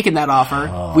just taken that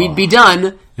offer, we'd be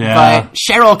done. Yeah. But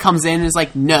Cheryl comes in and is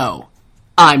like, no,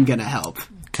 I'm going to help.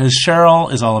 Because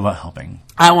Cheryl is all about helping.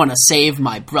 I want to save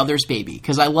my brother's baby,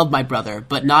 because I love my brother,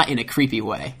 but not in a creepy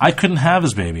way. I couldn't have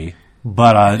his baby,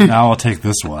 but now I'll take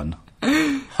this one.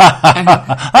 And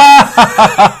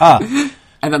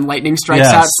then lightning strikes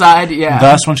outside, yeah.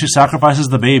 Thus, when she sacrifices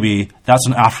the baby, that's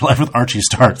when Afterlife with Archie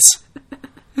starts.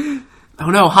 Oh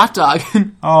no, Hot Dog.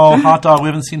 Oh, Hot Dog, we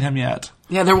haven't seen him yet.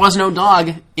 Yeah, there was no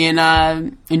dog in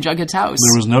Jughead's house.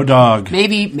 There was no dog.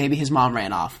 Maybe his mom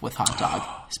ran off with Hot Dog,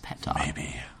 his pet dog.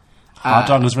 Maybe. Hot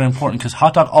Dog is very important because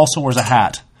Hot Dog also wears a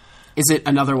hat. Is it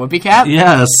another whoopee cap?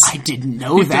 Yes. I didn't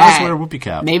know that. He does wear a whoopee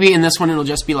cap. Maybe in this one it'll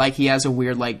just be like he has a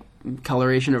weird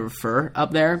coloration of fur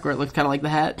up there where it looks kind of like the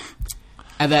hat.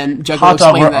 And then Jughead will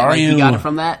explain that he got it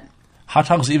from that. Hot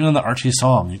Dog's even in the Archie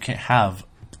song. You can't have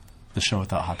the show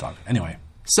without Hot Dog. Anyway.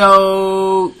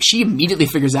 So she immediately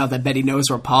figures out that Betty knows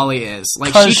where Polly is.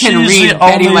 She can read the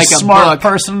Betty only like a smart book.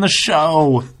 person in the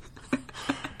show.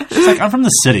 She's like, I'm from the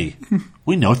city.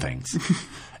 We know things.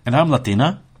 And I'm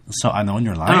Latina, so I know when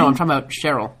you're lying. No, I'm talking about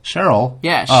Cheryl. Cheryl?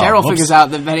 Yeah, Cheryl figures out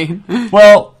that Betty...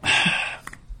 Well,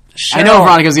 I know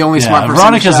Veronica's the only smart person.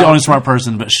 Veronica's the only smart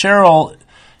person, but Cheryl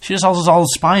She just also all the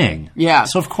spying. Yeah.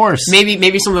 So, of course.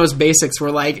 Maybe some of those basics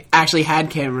were, like, actually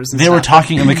had cameras and They stuff. were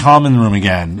talking in the common room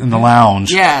again, in the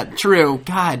lounge. Yeah, true.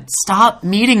 God, stop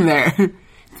meeting there.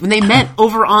 When they met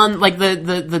over on, like, the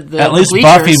At least bleachers,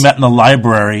 Buffy met in the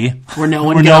library. Where no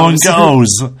one goes.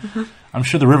 I'm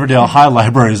sure the Riverdale High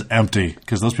library is empty,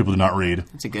 because those people do not read.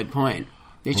 That's a good point.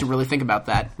 They should really think about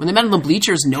that. When they met in the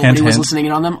bleachers, nobody was listening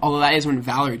in on them, although that is when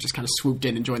Valerie just kind of swooped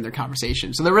in and joined their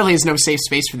conversation. So there really is no safe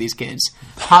space for these kids.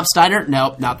 Pop Steiner?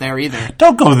 Nope, not there either.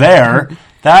 Don't go there.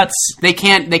 They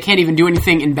can't even do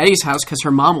anything in Betty's house because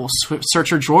her mom will search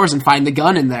her drawers and find the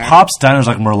gun in there. Pop Steiner's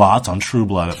like Merlot's on True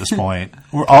Blood at this point.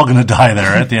 We're all going to die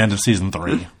there at the end of season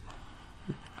 3.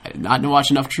 I did not watch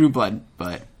enough True Blood,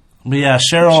 but yeah,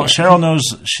 Cheryl knows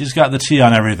she's got the tea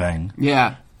on everything.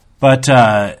 Yeah. But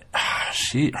her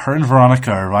and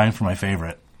Veronica are vying for my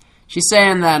favorite. She's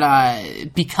saying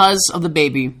that because of the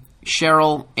baby,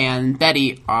 Cheryl and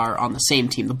Betty are on the same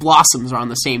team. The Blossoms are on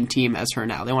the same team as her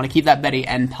now. They want to keep that Betty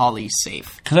and Polly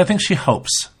safe. Because I think she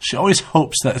hopes. She always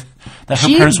hopes that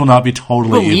her parents will not be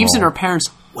totally evil. She believes in her parents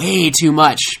way too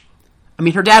much. I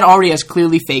mean, her dad already has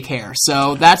clearly fake hair,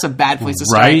 so that's a bad place to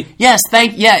start. Right? Yes,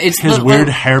 it's his weird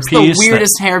hairpiece. It's the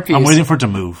weirdest hairpiece. I'm waiting for it to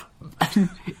move.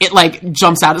 It, like,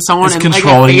 jumps out at someone it's and, like,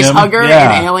 a face him. hugger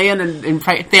and alien, and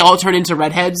they all turn into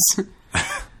redheads.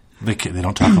 They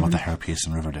don't talk about the hairpiece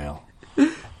in Riverdale.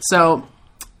 So,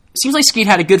 seems like Skeet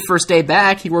had a good first day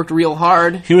back. He worked real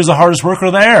hard. He was the hardest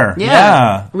worker there.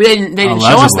 Yeah. They didn't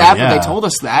show us that, but they told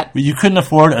us that. But you couldn't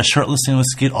afford a shirtless scene with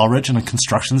Skeet Ulrich in a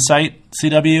construction site,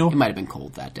 CW? It might have been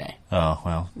cold that day. Oh,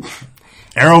 well.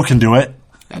 Arrow can do it.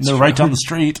 They're true. Right down the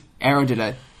street. Arrow did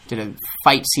a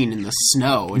fight scene in the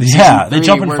snow. Yeah, they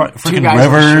jump in freaking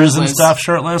rivers and stuff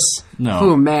shirtless. No.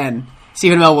 Oh, man.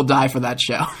 Stephen Amell will die for that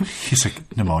show. He's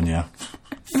like, pneumonia.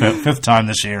 Fifth time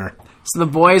this year. So the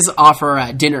boys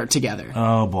offer dinner together.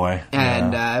 Oh, boy.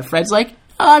 And Fred's like,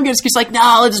 I'm good. Skeet's like,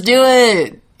 no, let's do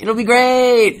it. It'll be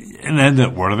great. And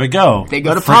then where do they go? They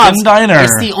go to Pop's Diner.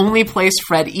 It's the only place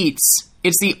Fred eats.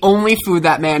 It's the only food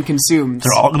that man consumes.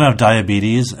 They're all going to have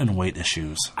diabetes and weight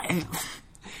issues.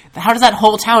 How does that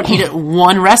whole town eat at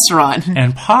one restaurant?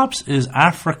 And Pops is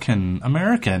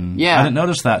African-American. Yeah. I didn't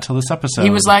notice that till this episode. He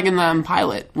was like in the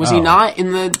pilot. Was he not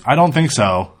in the... I don't think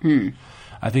so.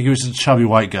 I think he was a chubby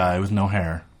white guy with no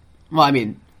hair. Well, I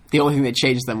mean, the only thing that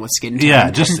changed them was skin tone.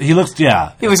 Yeah, he looks,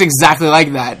 He looks exactly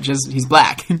like that, just he's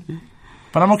black.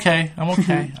 But I'm okay.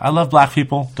 I love black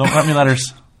people. Don't write me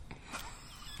letters.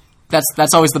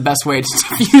 That's always the best way to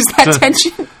diffuse that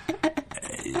tension.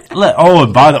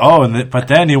 But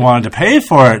then he wanted to pay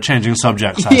for it, changing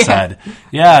subjects, I said.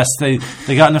 Yes, they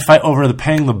got in a fight over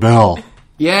paying the bill.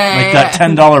 Yeah. That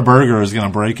 $10 burger is going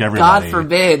to break everybody. God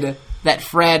forbid that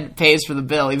Fred pays for the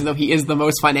bill, even though he is the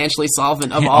most financially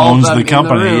solvent of all of them the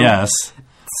company, in the room. yes.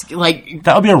 Like,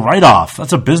 that would be a write-off.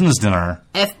 That's a business dinner.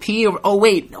 FP. Oh,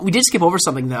 wait. We did skip over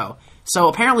something, though. So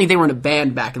apparently they were in a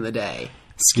band back in the day.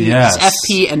 Yes.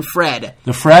 FP and Fred.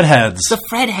 The Fred heads. The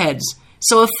Fred heads.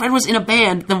 So if Fred was in a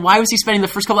band, then why was he spending the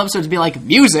first couple episodes being like,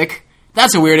 music?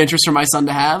 That's a weird interest for my son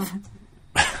to have.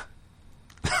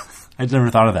 I'd never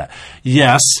thought of that.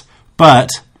 Yes, but...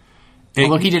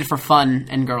 Although he did it for fun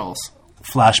and girls.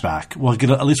 Flashback. We'll get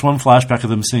at least one flashback of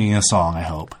them singing a song, I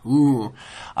hope. Ooh.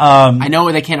 I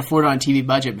know they can't afford it on a TV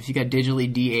budget, but if you got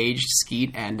digitally de-aged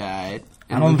Skeet and I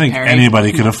don't think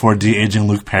anybody could afford de-aging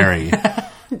Luke Perry.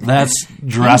 That's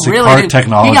Jurassic Park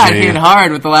technology. He got hit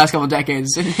hard with the last couple of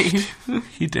decades, didn't he?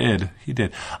 He did.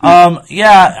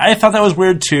 Yeah, I thought that was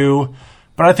weird too,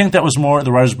 but I think that was more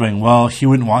the writers being, well, he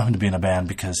wouldn't want him to be in a band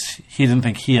because he didn't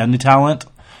think he had any talent,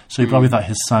 so he probably thought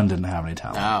his son didn't have any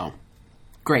talent. Oh.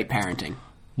 Great parenting.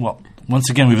 Well, once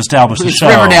again, we've established the show.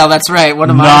 It's Riverdale, that's right. What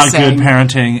am I saying? Not good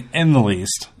parenting in the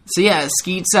least. So yeah,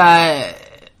 Skeet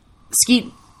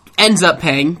ends up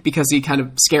paying because he kind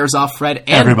of scares off Fred and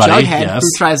everybody, Jughead, who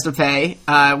tries to pay.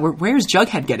 Where's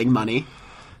Jughead getting money?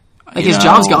 Like, his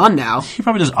job's gone now. He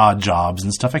probably does odd jobs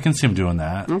and stuff. I can see him doing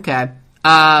that. Okay.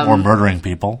 Or murdering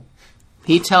people.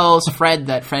 He tells Fred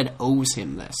that Fred owes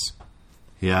him this.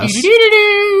 Yes.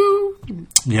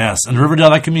 Yes, and Riverdale,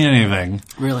 that could mean anything.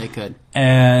 Really could.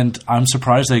 And I'm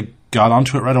surprised they got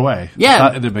onto it right away.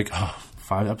 Yeah. They'd be like,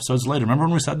 5 episodes later. Remember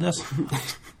when we said this?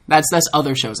 That's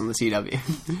other shows on the CW.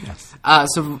 Yes.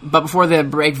 But before the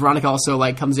break, Veronica also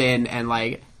comes in and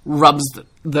rubs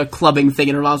the clubbing thing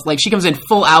in her mouth. She comes in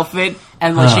full outfit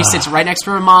and she sits right next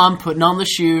to her mom, putting on the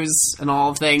shoes and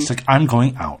all the things. It's like, I'm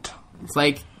going out. It's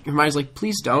like, her mom's like,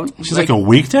 please don't. She's like, a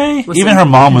weekday? Even her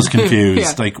mom was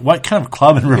confused. Yeah. What kind of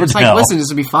club in Riverdale? It's like, listen, this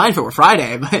would be fine if it were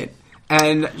Friday, but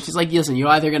And she's like, listen, you're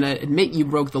either going to admit you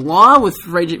broke the law with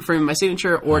framing my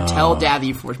signature or tell Dad that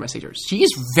you forged my signature. She is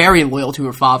very loyal to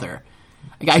her father.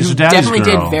 A guy who definitely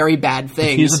did very bad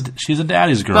things. She's a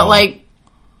daddy's girl. But, like,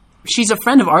 she's a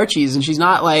friend of Archie's, and she's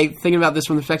not, like, thinking about this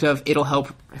from the perspective of it'll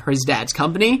help his dad's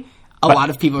company. A lot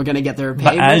of people are going to get their pay.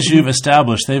 But as you've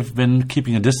established, they've been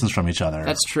keeping a distance from each other.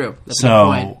 That's true. That's a good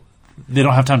point. They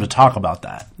don't have time to talk about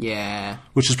that. Yeah.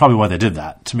 Which is probably why they did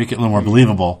that, to make it a little more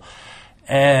believable.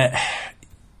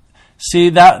 See,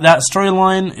 that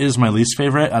storyline is my least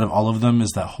favorite out of all of them,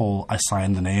 is that whole I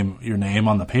signed your name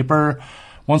on the paper.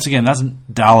 Once again, that's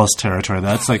Dallas territory.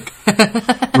 That's like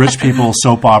rich people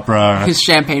soap opera. His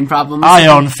champagne problems. I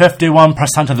own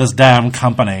 51% of this damn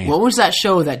company. What was that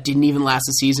show that didn't even last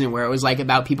a season where it was like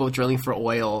about people drilling for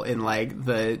oil in like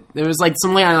there was like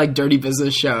some like Dirty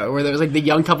Business show where there was like the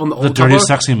young couple and the old couple. The Dirty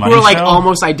Sexy Money who were like show?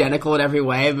 almost identical in every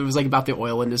way, but it was like about the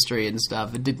oil industry and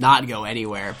stuff. It did not go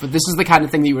anywhere. But this is the kind of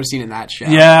thing that you would have seen in that show.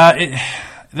 Yeah,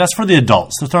 that's for the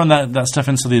adults. They're throwing that stuff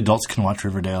in so the adults can watch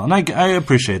Riverdale, and I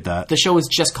appreciate that. The show was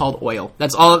just called Oil.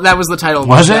 That's all. That was the title of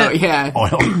the show. Was it? Yeah.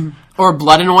 Oil. Or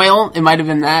Blood and Oil. It might have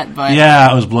been that, but...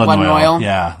 Yeah, it was Blood and Oil.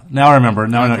 Yeah. Now I remember.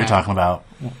 Now I know what you're talking about.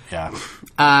 Yeah.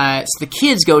 So the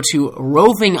kids go to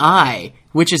Roving Eye,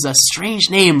 which is a strange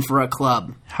name for a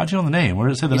club. How'd you know the name? Where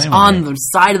did it say the name? It's on the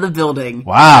side of the building.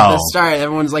 Wow. At the start,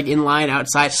 everyone's like in line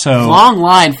outside. So, long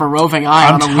line for Roving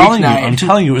Eye on a weeknight. I'm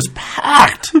telling you, it was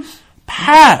packed.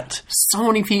 Packed. So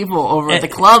many people over at the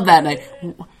club that night.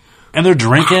 And they're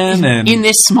drinking. And in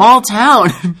this small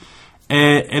town.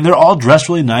 And they're all dressed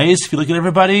really nice. If you look at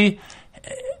everybody,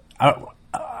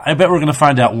 I bet we're going to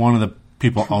find out one of the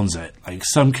people owns it. Like,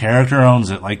 some character owns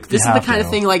it. Like, this is the kind of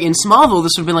thing, like, in Smallville,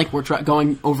 this would have been like, we're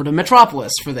going over to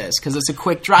Metropolis for this, because it's a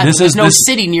quick drive. There's no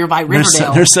city nearby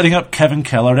Riverdale. They're setting up Kevin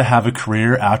Keller to have a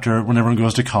career after when everyone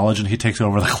goes to college and he takes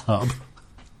over the club.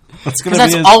 Because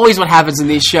that's always what happens in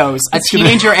these shows. A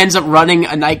teenager ends up running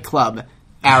a nightclub.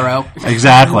 Arrow.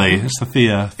 Exactly. It's the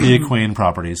Thea Queen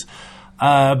properties.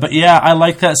 But yeah, I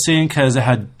like that scene because it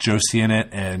had Josie in it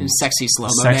and sexy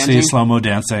slow-mo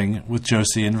dancing with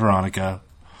Josie and Veronica.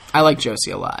 I like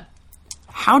Josie a lot.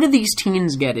 How did these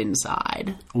teens get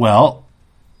inside? Well,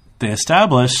 they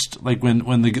established like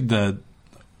when the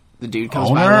dude comes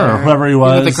owner by there, or whoever he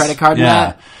was with the credit card. Yeah,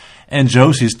 and that. And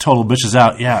Josie's total bitches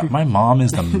out. Yeah, my mom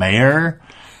is the mayor.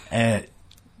 But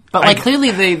like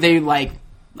clearly they like.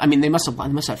 I mean, they must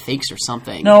have fakes or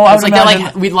something. No, I was like, they're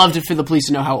like, we'd love for the police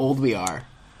to know how old we are.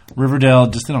 Riverdale,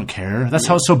 they don't care. That's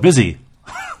how it's so busy.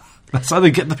 That's how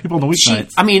they get the people on the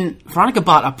weeknights. Veronica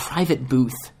bought a private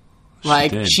booth.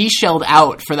 Like, she shelled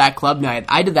out for that club night.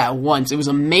 I did that once. It was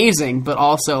amazing, but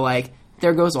also, like,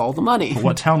 there goes all the money.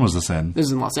 What town was this in? This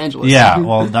is in Los Angeles. Yeah,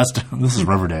 well, this is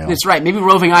Riverdale. That's right. Maybe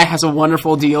Roving Eye has a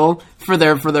wonderful deal for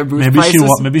their booth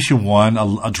prices. Maybe she won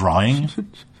a drawing.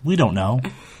 We don't know.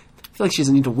 I feel like she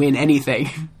doesn't need to win anything.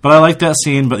 But I like that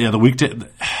scene. But yeah, the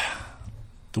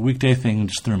weekday thing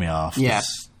just threw me off. Yeah.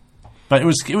 But it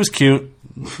was cute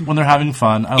when they're having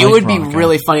fun. It would be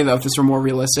really funny though if this were more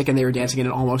realistic and they were dancing in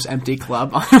an almost empty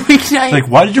club on a weeknight. Like,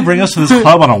 why did you bring us to this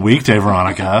club on a weekday,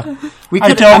 Veronica? You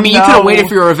could have waited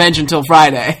for your revenge until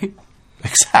Friday.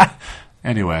 Exactly.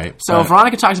 Anyway. So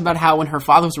Veronica talks about how when her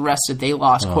father was arrested, they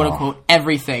lost, quote-unquote,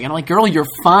 everything. And I'm like, girl, you're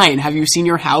fine. Have you seen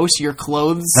your house, your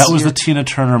clothes? That was the Tina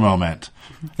Turner moment.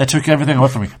 That took everything away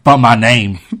from me. But my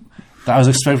name. I was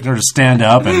expecting her to stand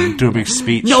up and do a big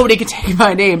speech. Nobody could take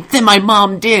my name. Then my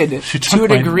mom did. To a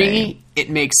degree, it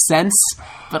makes sense.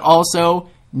 But also,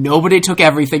 nobody took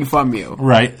everything from you.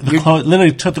 Right.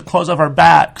 Literally took the clothes off our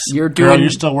backs. You're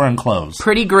still wearing clothes.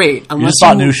 Pretty great. You just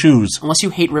bought new shoes. Unless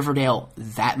you hate Riverdale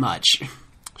that much.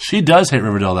 She does hate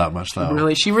Riverdale that much, though.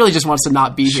 Really? She really just wants to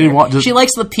not be here. She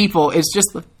likes the people. It's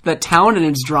just the town and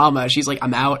its drama. She's like,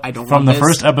 I'm out. I don't want this. From the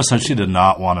first episode, she did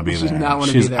not want to be there. She did not want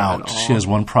to be there out. At all. She has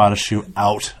one Prada shoe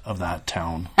out of that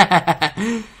town.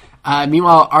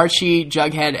 Meanwhile, Archie,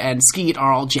 Jughead, and Skeet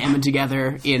are all jamming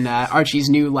together in Archie's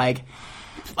new,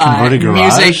 converted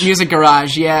garage? Music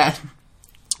garage, yeah.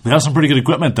 They have some pretty good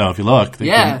equipment, though, if you look.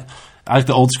 I like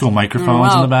the old school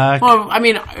microphones in the back. Well, I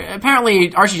mean,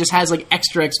 apparently Archie just has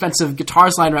extra expensive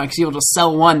guitars lying around because he will just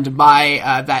sell one to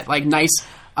buy that nice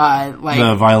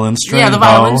the violin string. Yeah, the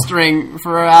violin string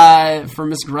for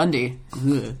Miss Grundy.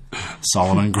 Ugh.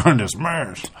 Solomon Grundy's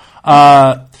mess.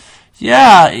 Well,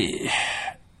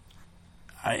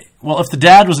 if the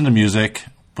dad was into music,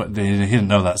 but he didn't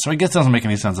know that, so I guess it doesn't make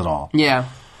any sense at all. Yeah.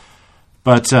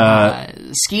 But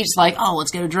Skeet's like, oh, let's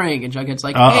get a drink. And Jughead's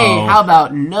like, hey, how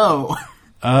about no?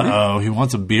 He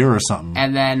wants a beer or something.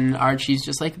 And then Archie's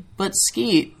just like, but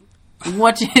Skeet,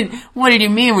 what did you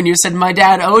mean when you said my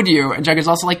dad owed you? And Jughead's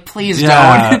also like, please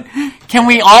don't. Can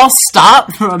we all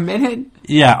stop for a minute?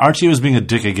 Yeah, Archie was being a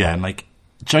dick again. Like,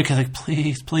 Jughead's like,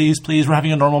 please, we're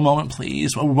having a normal moment,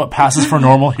 please. What passes for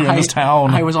normal here in this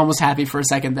town? I was almost happy for a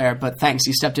second there, but thanks.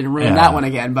 You stepped in and ruined that one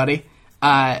again, buddy.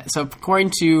 So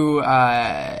according to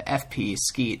FP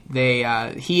Skeet,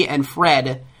 he and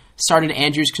Fred started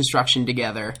Andrew's construction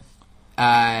together.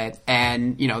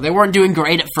 And, they weren't doing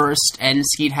great at first, and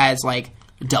Skeet has,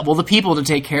 double the people to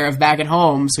take care of back at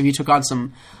home, so he took on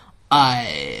some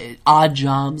odd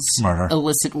jobs,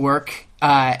 illicit work,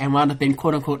 and wound up in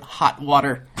quote-unquote hot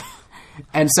water.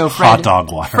 And so hot dog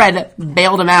water. Fred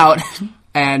bailed him out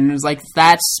and was like,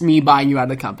 that's me buying you out of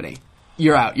the company.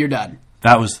 You're out. You're done.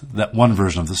 That was that one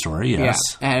version of the story, yes.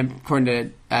 Yeah. And according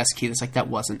to Skeet, it's like, that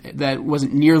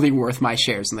wasn't nearly worth my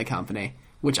shares in the company.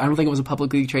 Which I don't think it was a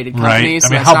publicly traded company. Right. So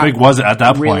I mean, how big was it at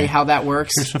that point? Really how that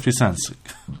works. Here's 50 cents.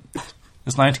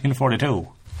 It's 1942.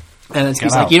 And then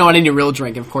he's like, you know what, I need a real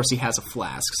drink. And of course he has a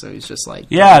flask, so he's just like...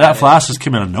 Yeah, that flask just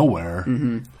came out of nowhere.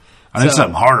 Mm-hmm. I need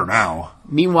something harder now.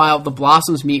 Meanwhile, the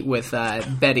Blossoms meet with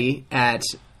Betty at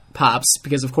Pops,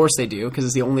 because of course they do, because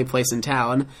it's the only place in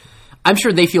town. I'm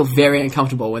sure they feel very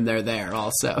uncomfortable when they're there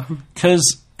also.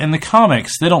 Because in the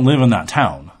comics, they don't live in that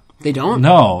town. They don't?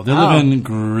 No, they live in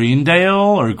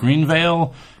Greendale or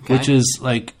Greenvale, which is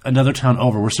like another town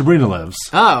over where Sabrina lives.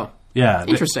 Oh. Yeah.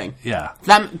 Interesting. Yeah.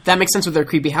 That makes sense with their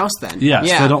creepy house then.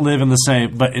 Yes, they don't live in the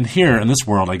same... But in this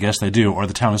world, I guess they do, or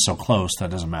the town is so close that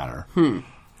doesn't matter.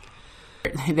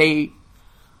 They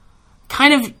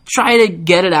kind of try to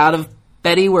get it out of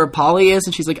Betty where Polly is,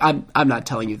 and she's like, I'm not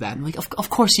telling you that. I'm like, of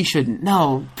course you shouldn't.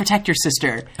 No, protect your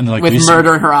sister. And like, with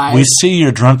murder in her eyes. We see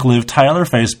your drunk Liv Tyler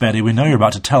face, Betty. We know you're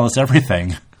about to tell us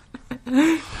everything.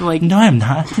 Like, no, I'm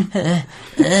not.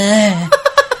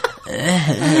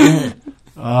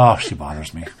 Oh, she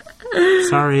bothers me.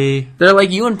 Sorry. They're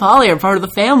like, you and Polly are part of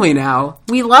the family now.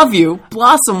 We love you.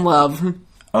 Blossom love.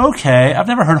 Okay, I've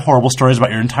never heard horrible stories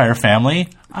about your entire family.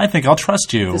 I think I'll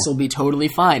trust you. This will be totally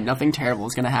fine. Nothing terrible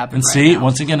is going to happen. And see,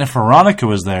 once again, if Veronica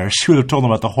was there, she would have told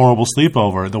them about the horrible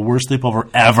sleepover, the worst sleepover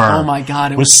ever. Oh my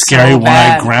god, it was scary so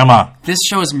one-eyed grandma. This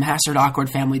show has mastered awkward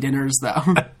family dinners,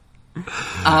 though.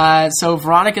 So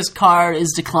Veronica's card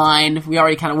is declined. We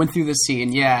already kind of went through this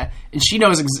scene, and she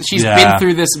knows she's been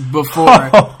through this before.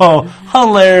 Oh,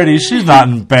 hilarity! She's not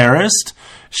embarrassed.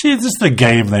 She's just the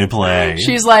game they play.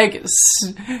 She's like,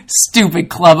 stupid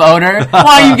club owner.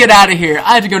 Why don't you get out of here?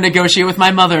 I have to go negotiate with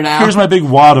my mother now. Here's my big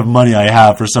wad of money I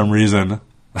have for some reason.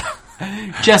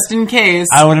 Just in case.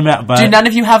 I would imagine, but... Do none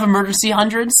of you have emergency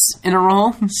hundreds in a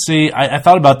roll? See, I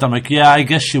thought about them. Like, I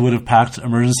guess she would have packed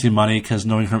emergency money because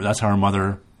knowing her, that's how her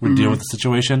mother would deal with the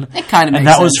situation. It kind of makes sense. And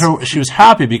that was she was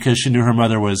happy because she knew her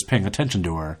mother was paying attention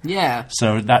to her. Yeah.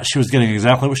 So that she was getting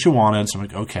exactly what she wanted. So I'm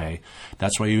like, okay,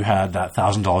 that's why you had that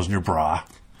 $1,000 in your bra.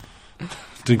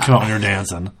 Didn't come out when you were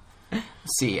dancing.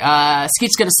 Let's see.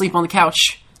 Skeet's going to sleep on the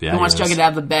couch. Yeah, he wants Jughead out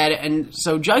of the bed. And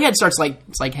so Jughead starts hey,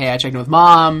 I checked in with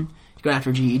Mom. Going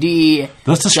after GED.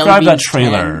 Let's describe that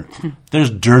trailer. There's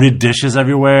dirty dishes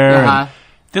everywhere. Uh-huh.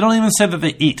 They don't even say that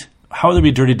they eat. How would there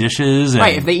be dirty dishes?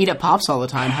 Right, if they eat at Pops all the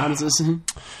time, how does this...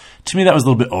 To me, that was a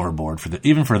little bit overboard.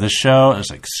 Even for this show, it's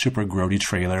like super grody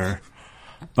trailer.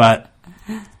 But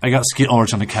I got Skeet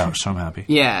Ulrich on the couch, so I'm happy.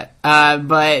 Yeah,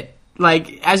 but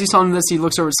as he's telling this, he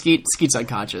looks over at Skeet. Skeet's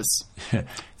unconscious. Yeah.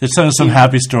 They're telling some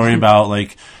happy story about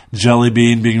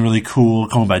Jellybean being really cool,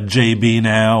 calling by JB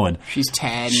now, and she's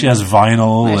 10. She has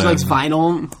vinyl. Yeah, she likes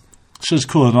vinyl. She's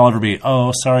cooler than I'll ever be.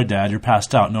 Oh, sorry, Dad, you're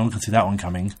passed out. No one can see that one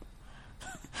coming.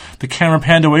 The camera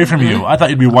panned away from you. I thought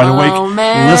you'd be wide awake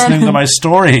listening to my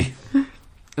story.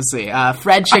 Let's see.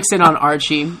 Fred checks in on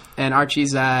Archie, and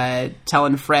Archie's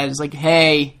telling Fred, he's like,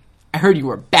 hey, I heard you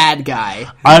were a bad guy.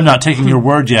 I'm not taking your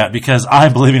word yet because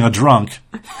I'm believing a drunk.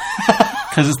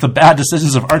 Because it's the bad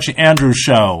decisions of Archie Andrews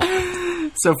show.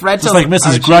 So Fred tells like Mrs.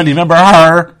 Archie, Grundy, remember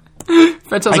her?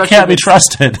 Fred tells I can't be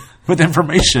trusted with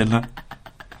information.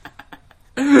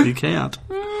 You can't.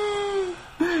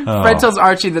 Fred tells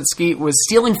Archie that Skeet was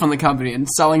stealing from the company and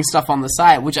selling stuff on the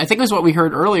side, which I think was what we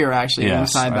heard earlier, actually, when we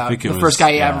talked about the first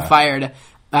guy he ever fired.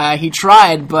 He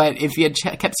tried, but if he had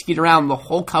kept Skeet around, the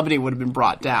whole company would have been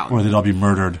brought down. Or they'd all be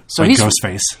murdered by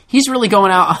Ghostface. He's really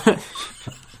going out...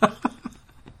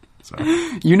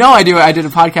 You know I do. I did a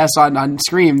podcast on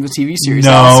Scream, the TV series.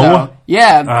 No. Also.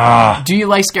 Yeah. Do you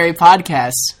like scary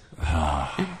podcasts?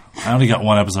 I only got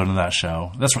one episode of that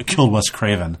show. That's what killed Wes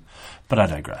Craven. But I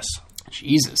digress.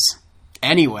 Jesus.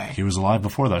 Anyway. He was alive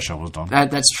before that show was done.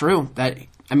 That's true.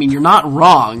 You're not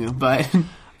wrong, but...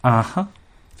 Uh-huh.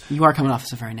 You are coming off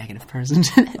as a very negative person.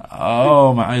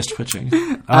 Oh, my eye's twitching.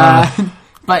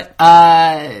 But,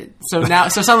 so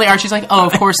suddenly Archie's like, oh,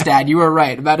 of course, Dad, you were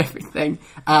right about everything.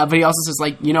 But he also says,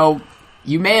 like,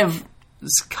 you may have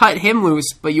cut him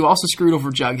loose, but you also screwed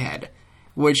over Jughead,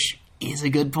 which is a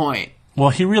good point.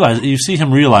 Well, you see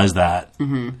him realize that.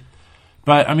 Mm-hmm.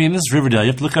 But, I mean, this is Riverdale. You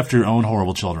have to look after your own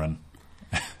horrible children.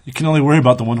 You can only worry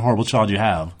about the one horrible child you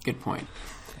have. Good point.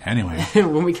 Anyway.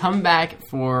 When we come back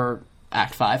for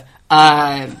Act 5,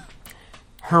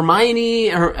 Hermione,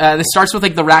 this starts with,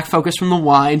 like, the rack focus from the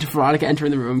wine to Veronica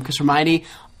entering the room, because Hermione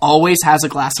always has a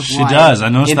glass of wine. She does. I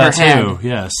noticed that, too. Hand,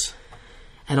 yes.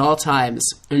 At all times.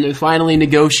 And they finally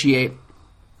negotiate.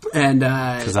 And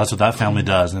because that's what that family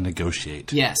does, they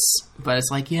negotiate. Yes. But it's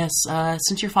like, yes,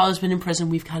 since your father's been in prison,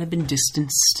 we've kind of been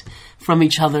distanced from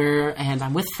each other, and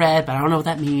I'm with Fred, but I don't know what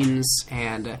that means.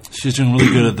 And she's doing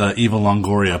really good at the evil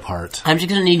Longoria part. I'm just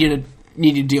going to need you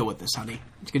to deal with this, honey.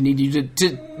 I'm just going to need you to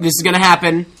this is going to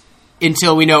happen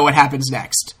until we know what happens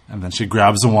next. And then she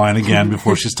grabs the wine again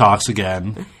before she talks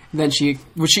again. Then do you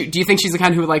think she's the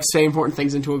kind who would, like, say important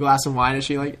things into a glass of wine? Is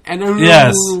she like,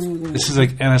 yes. She's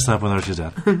like, and I slept with her, she's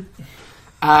dead.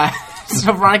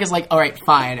 So Veronica's like, all right,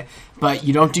 fine, but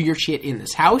you don't do your shit in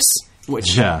this house,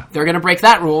 which they're going to break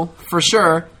that rule for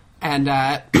sure. And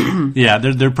yeah,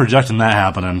 they're projecting that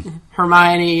happening.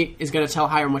 Hermione is going to tell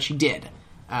Hiram what she did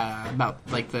about,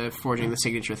 like, the forging the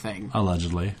signature thing.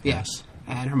 Allegedly, yes.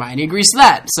 And Hermione agrees to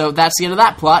that. So that's the end of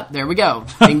that plot. There we go.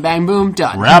 Bing, bang, boom,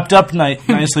 done. Wrapped up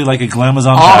nicely like a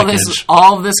Glamazon package.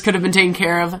 All of this could have been taken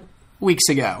care of weeks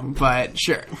ago, but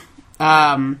sure.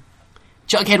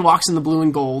 Jughead walks in the blue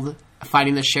and gold,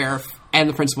 finding the sheriff and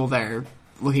the principal there,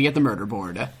 looking at the murder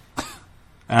board.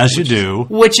 As you do.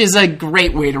 Which is a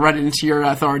great way to run into your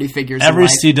authority figures. Every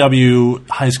CW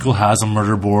high school has a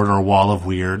murder board or a wall of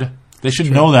weird. They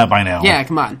should know that by now. Yeah,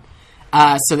 come on.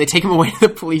 So they take him away to the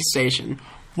police station.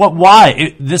 What?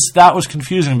 Why? That was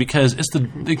confusing because it's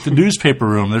the newspaper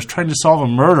room. They're trying to solve a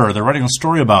murder. They're writing a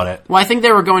story about it. Well, I think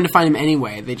they were going to find him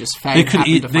anyway. They just They could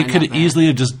easily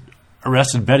have just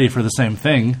arrested Betty for the same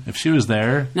thing if she was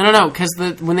there. No. Because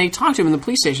when they talked to him in the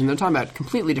police station, they're talking about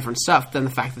completely different stuff than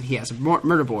the fact that he has a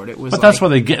murder board. It was. But that's what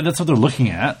they get. That's what they're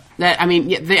looking at.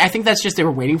 I think that's just they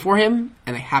were waiting for him,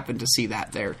 and they happened to see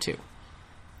that there too,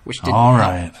 which didn't all help.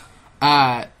 right.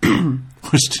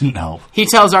 Which didn't help. He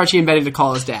tells Archie and Betty to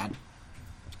call his dad,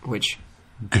 which...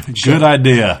 Good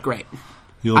idea. Great.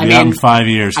 You'll be out in 5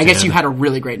 years, I guess you had a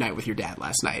really great night with your dad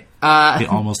last night. He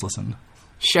almost listened.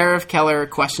 Sheriff Keller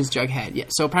questions Jughead. Yeah,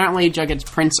 so apparently Jughead's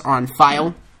prints are on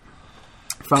file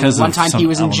from one time he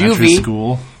was in juvie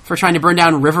school. For trying to burn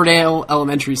down Riverdale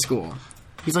Elementary School.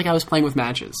 He's like, I was playing with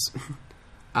matches.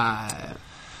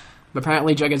 But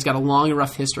apparently Jughead's got a long and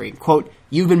rough history. Quote,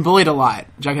 you've been bullied a lot.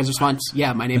 Jughead's response,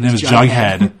 yeah, my name is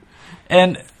Jughead.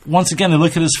 And once again, they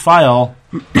look at his file,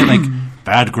 and like,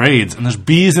 bad grades, and there's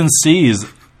B's and C's,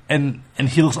 and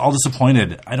he looks all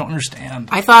disappointed. I don't understand.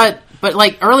 I thought, but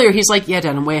like earlier he's like, yeah,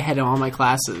 Dad, I'm way ahead in all my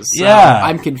classes. So yeah.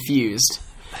 I'm confused.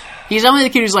 He's only the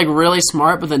kid who's like really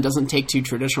smart, but then doesn't take to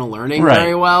traditional learning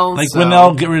very well. Like when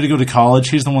they'll get ready to go to college,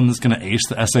 he's the one that's going to ace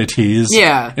the SATs,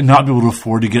 and not be able to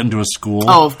afford to get into a school.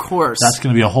 Oh, of course. That's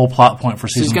going to be a whole plot point for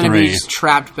season 3. He's going to be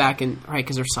trapped back in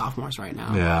because they're sophomores right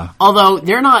now. Yeah. Although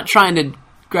they're not trying to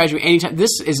graduate anytime.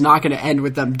 This is not going to end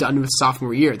with them done with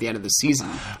sophomore year at the end of the season.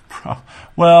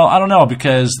 Well, I don't know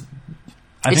because.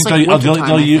 I think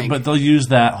like they'll use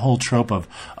that whole trope of,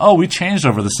 oh, we changed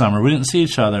over the summer. We didn't see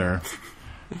each other.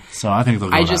 So I think they'll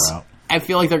go that route. I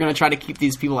feel like they're going to try to keep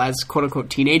these people as quote-unquote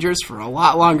teenagers for a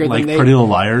lot longer than they... Like Pretty Little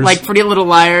Liars? Like Pretty Little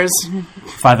Liars.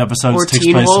 5 episodes or takes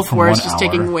Teen place Wolf, from where 1 it's just hour.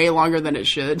 taking way longer than it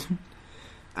should.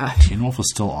 Teen Wolf was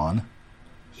still on?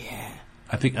 Yeah.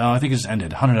 I think it just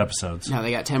ended. 100 episodes. No,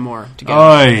 they got 10 more to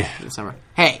go this summer.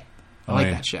 Hey, I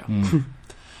like that show.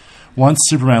 Once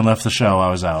Superman left the show, I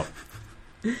was out.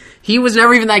 He was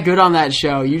never even that good on that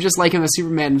show. You just like him as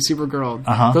Superman and Supergirl.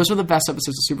 Uh-huh. Those were the best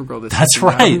episodes of Supergirl this That's season.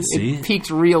 right, see? It peaked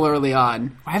real early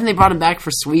on. Why haven't they brought him back for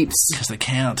sweeps? Because they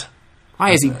can't. Why,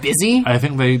 is he busy? I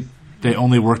think they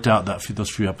only worked out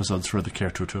those few episodes for the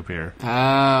character to appear.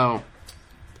 Oh.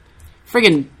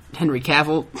 Friggin' Henry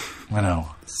Cavill. I know.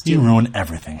 You ruin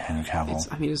everything, Henry Cavill.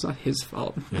 It's not his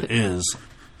fault. It is.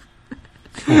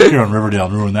 Here on Riverdale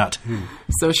and ruin that too.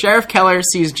 So Sheriff Keller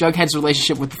sees Jughead's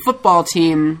relationship with the football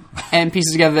team and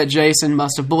pieces together that Jason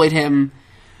must have bullied him.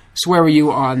 So where were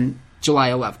you on July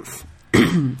 11th?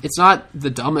 It's not the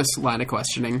dumbest line of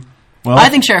questioning. Well, I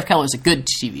think Sheriff Keller is a good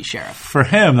TV sheriff. For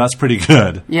him, that's pretty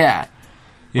good. Yeah.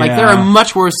 Like, there are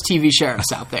much worse TV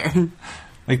sheriffs out there.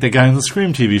 Like the guy on the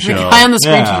Scream TV show. The guy on the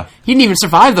Scream TV. He didn't even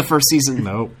survive the first season.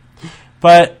 Nope.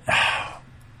 But,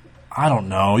 I don't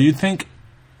know. You'd think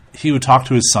he would talk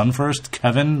to his son first,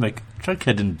 Kevin. Like,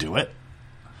 Jughead didn't do it.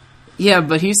 Yeah,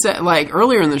 but he said, like,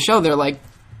 earlier in the show, they're like,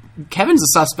 Kevin's a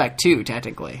suspect, too,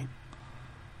 technically.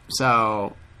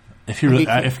 So...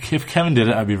 If Kevin did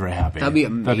it, I'd be very happy. That'd be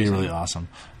amazing. That'd be really awesome.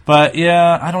 But,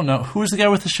 yeah, I don't know. Who was the guy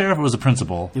with the sheriff? It was the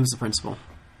principal. It was the principal.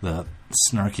 The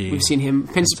snarky... We've seen him.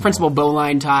 Principal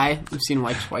Bowline Tie. We've seen him,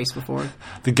 like, twice before.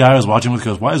 The guy I was watching with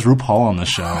goes, why is RuPaul on this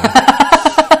show?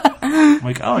 I'm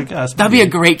like, oh, I guess. That'd be a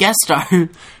great guest star.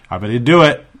 I bet he'd do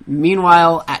it.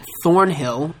 Meanwhile, at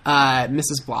Thornhill,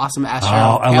 Mrs. Blossom asks her...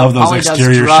 Oh, I love those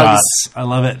exterior shots. I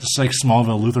love it. Just like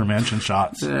Smallville Luther Mansion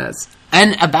shots. Yes.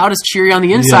 And about as cheery on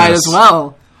the inside as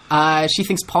well. She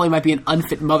thinks Polly might be an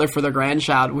unfit mother for their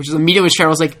grandchild, which is immediately when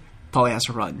Cheryl's like, Polly has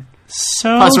to run.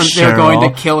 So, plus, they're going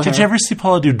to kill her. Did you ever see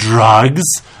Polly do drugs?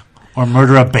 Or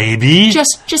murder a baby?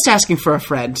 Just asking for a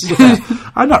friend. Yeah.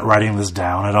 I'm not writing this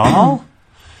down at all.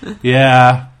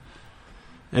 Yeah.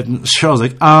 And Cheryl's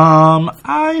like,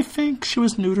 I think she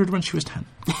was neutered when she was 10.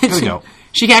 There we go.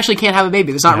 She actually can't have a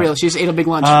baby. That's not real. She just ate a big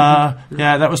lunch.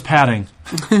 Yeah, that was padding.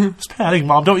 It was padding,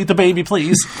 Mom. Don't eat the baby,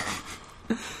 please.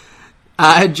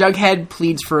 Jughead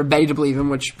pleads for Betty to believe him,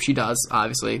 which she does,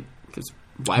 obviously. Because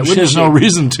why wouldn't she? She has no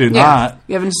reason to not.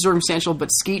 The evidence is circumstantial,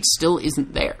 but Skeet still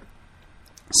isn't there.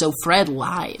 So Fred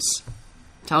lies,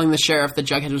 telling the sheriff that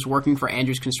Jughead was working for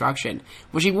Andrew's Construction,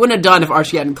 which he wouldn't have done if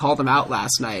Archie hadn't called him out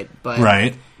last night. But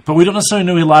right. But we don't necessarily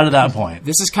know he lied at that point.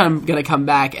 This is kind of going to come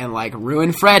back and, like,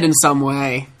 ruin Fred in some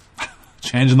way.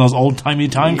 Changing those old-timey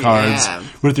time cards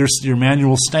with your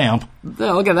manual stamp.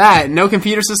 Oh, look at that. No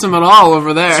computer system at all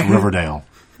over there. It's Riverdale.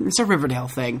 It's a Riverdale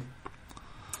thing.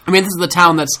 I mean, this is the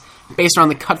town that's based around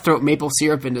the cutthroat maple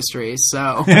syrup industry,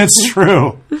 so... It's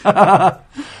true. Wait,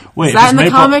 is that in the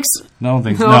comics? No, I don't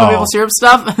think so. No. The maple syrup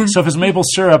stuff? So if it's maple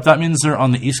syrup, that means they're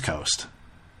on the East Coast.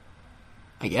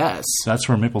 I guess. That's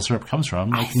where maple syrup comes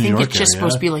from. Like I think it's just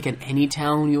supposed to be like an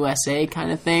Anytown, USA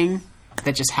kind of thing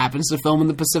that just happens to film in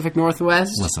the Pacific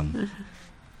Northwest. Listen,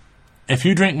 if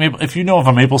you know of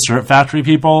a maple syrup factory,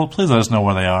 people, please let us know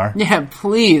where they are. Yeah,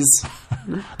 please.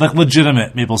 Like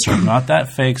legitimate maple syrup, not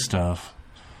that fake stuff.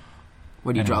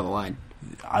 Where do you draw the line?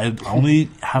 I only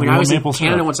have when I was maple in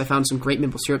Canada syrup. Once I found some great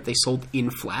maple syrup they sold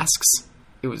in flasks.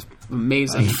 It was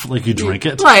amazing. Like you drink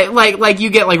it? Like you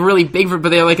get like really big, but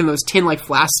they're like in those tin like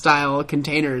flask style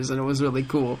containers, and it was really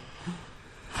cool.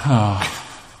 Oh,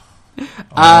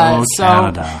 so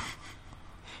Canada.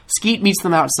 Skeet meets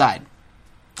them outside.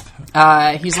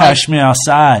 He's Cash me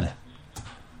outside.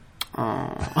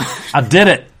 Oh. I did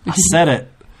it. I said it.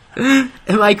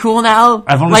 Am I cool now?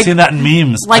 I've only seen that in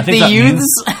memes. Like the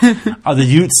youths? Are the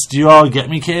youths, do you all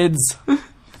get me, kids?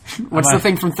 What's the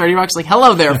thing from 30 Rock's like,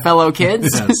 hello there, fellow kids?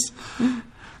 Yes.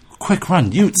 Quick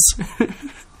run, youths.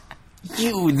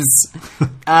 Youths.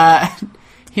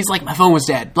 He's like, my phone was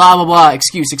dead. Blah, blah, blah.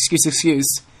 Excuse.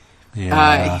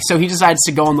 Yeah. So he decides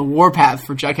to go on the warpath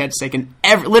for Jughead's sake, and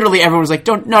literally everyone was like,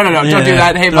 don't do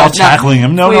that. Hey, they're all tackling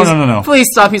him. No. Please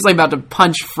stop. He's like about to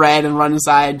punch Fred and run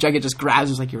inside. Jughead just grabs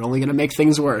him. He's like, you're only going to make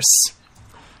things worse.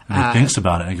 And he thinks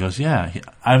about it and he goes,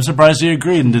 I'm surprised he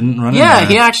agreed and didn't run in there. Yeah,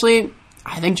 he actually...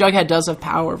 I think Jughead does have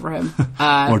power over him.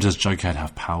 Or does Jughead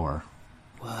have power?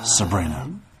 What?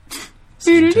 Sabrina.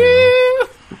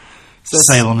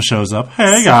 Salem shows up.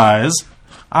 Hey, guys.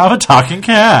 I have a talking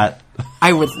cat.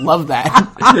 I would love that.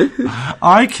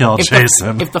 I killed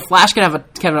Jason. If the Flash can have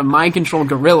a mind-controlled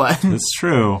gorilla. It's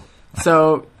true.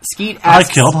 So, Skeet asks...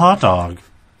 I killed Hot Dog.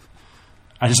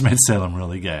 I just made Salem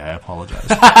really gay. I apologize.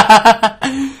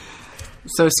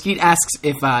 So, Skeet asks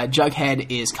if Jughead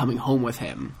is coming home with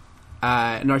him.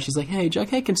 And Archie's like, hey,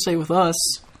 Jughead can stay with us.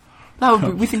 No,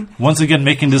 we think... Once again,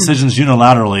 making decisions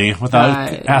unilaterally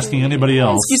without asking anybody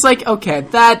else. He's like, okay,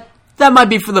 that might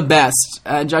be for the best.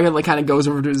 Jughead like kind of goes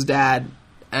over to his dad,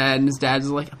 and his dad's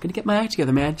like, I'm going to get my act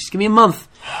together, man. Just give me a month.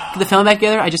 Get the family back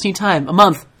together. I just need time. A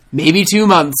month. Maybe 2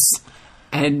 months.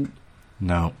 And...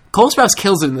 No. Cole Sprouse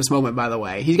kills it in this moment, by the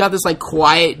way. He's got this like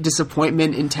quiet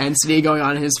disappointment intensity going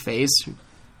on in his face.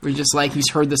 Where just like, he's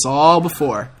heard this all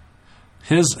before.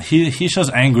 He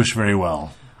shows anguish very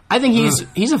well. I think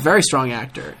he's a very strong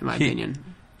actor, in my opinion.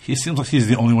 He seems like he's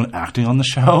the only one acting on the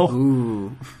show.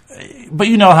 Ooh. But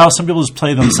you know how some people just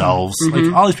play themselves.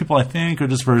 Like, all these people, I think, are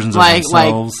just versions of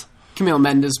themselves. Like Camille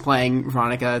Mendes playing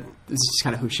Veronica. This is just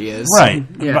kind of who she is. Right.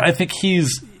 Yeah. But I think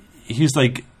he's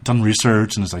like done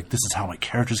research and is like, this is how my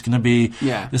character's going to be.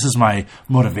 Yeah. This is my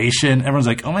motivation. Everyone's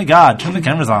like, oh my God, turn the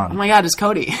cameras on. Oh my God, it's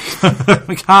Cody. Oh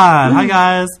my God. Hi,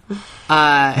 guys.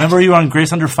 Remember you were on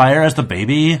Grace Under Fire as the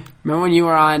baby? Remember when you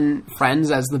were on Friends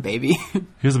as the baby?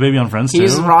 He was the baby on Friends, too?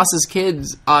 He's Ross's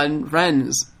kids on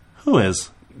Friends. Who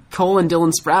is? Cole and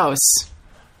Dylan Sprouse.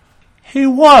 He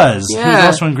was. Yeah. He was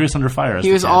also in Grace Under Fire.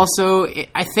 He was also,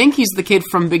 I think he's the kid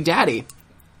from Big Daddy.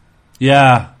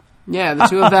 Yeah. Yeah, the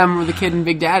two of them were the kid in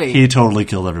Big Daddy. He totally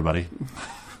killed everybody.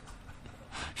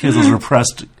 He has those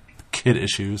repressed kid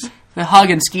issues. The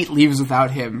hug and Skeet leaves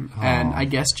without him, and I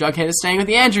guess Jughead is staying with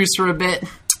the Andrews for a bit.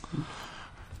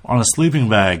 On a sleeping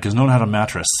bag, because no one had a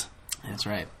mattress. That's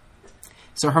right.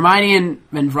 So Hermione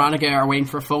and Veronica are waiting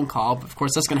for a phone call, but of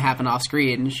course that's going to happen off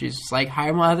screen. She's just like,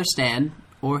 Hiram will either stand,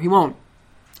 or he won't.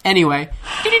 Anyway.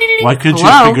 Why couldn't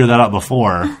you figure that out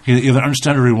before? He either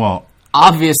understand or he won't.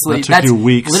 Obviously. That took you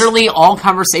weeks. Literally all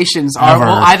conversations are,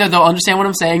 well, either they'll understand what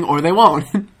I'm saying, or they won't.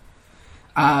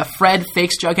 Fred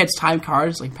fakes Jughead's time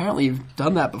cards. Like, apparently you've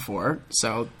done that before,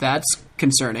 so that's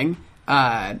concerning.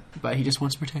 But he just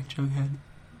wants to protect Jughead.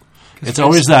 It's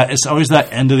always that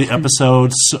end of the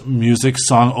episode music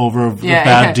song over the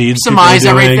bad deeds. Surmise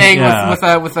everything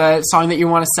with a song that you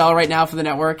want to sell right now for the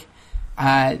network.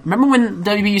 Remember when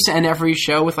WB used to end every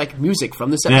show with like music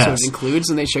from this episode includes,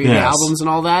 and they show you the albums and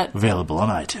all that? Available on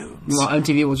iTunes. Well,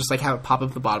 MTV will just like have it pop up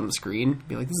at the bottom of the screen,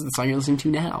 be like, "This is the song you're listening to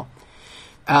now."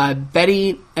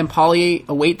 Betty and Polly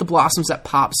await the Blossoms at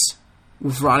Pops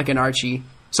with Veronica and Archie.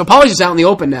 So Polly's just out in the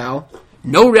open now.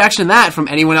 No reaction to that from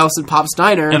anyone else in Pop's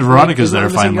Diner. And Veronica's there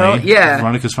finally. Girl. Yeah.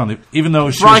 Veronica's finally, even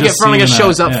though Veronica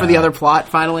shows up for the other plot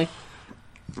finally.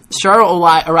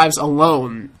 Charlotte arrives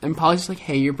alone, and Polly's just like,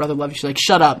 "Hey, your brother loves you." She's like,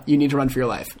 "Shut up! You need to run for your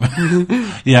life."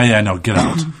 No, get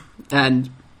out. And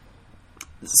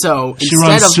so she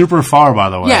runs super far, by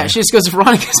the way. Yeah, she just goes to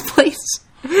Veronica's place.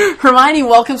 Hermione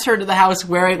welcomes her to the house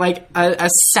wearing like a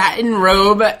satin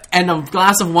robe and a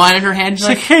glass of wine in her hand. She's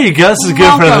like, "Here you go. This is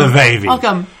good for the baby.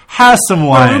 Welcome. Have some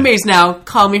wine." My roommates now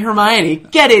call me Hermione.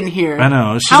 Get in here. I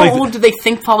know. How old do they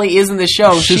think Polly is in the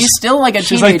show? She's still like a teenager.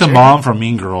 She's like the mom from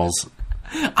Mean Girls.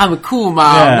 I'm a cool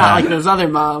mom, not like those other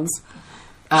moms.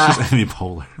 She's Amy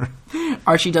Poehler.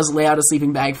 Archie does lay out a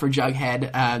sleeping bag for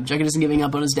Jughead. Jughead isn't giving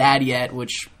up on his dad yet,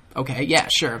 which, okay, yeah,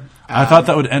 sure. I thought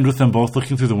that would end with them both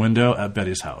looking through the window at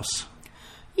Betty's house.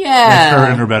 Yeah. With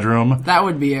her in her bedroom. That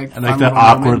would be a and like that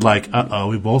awkward, moment.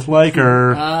 We both like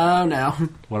her. Oh, no.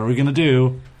 What are we going to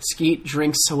do? Skeet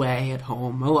drinks away at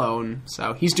home alone,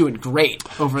 so he's doing great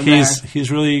over there.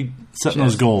 He's really setting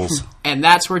those goals. And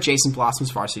that's where Jason Blossom's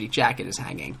varsity jacket is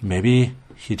hanging. Maybe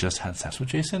he just had sex with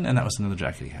Jason, and that was another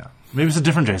jacket he had. Maybe it's a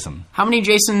different Jason. How many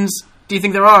Jasons do you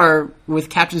think there are with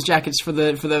captain's jackets for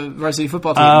the varsity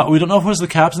football team? We don't know if it was the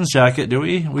captain's jacket, do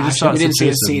we? We just saw it. We didn't see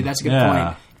a C. That's a good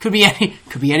point. Could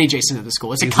be any Jason at the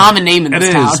school. It's a common name in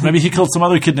this town. It is. Maybe he killed some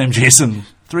other kid named Jason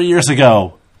 3 years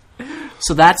ago.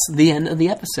 So that's the end of the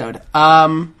episode.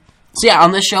 So yeah,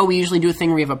 on this show we usually do a thing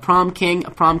where we have a prom king,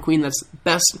 a prom queen that's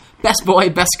best boy,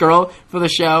 best girl for the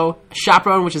show, a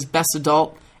chaperone, which is best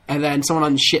adult, and then someone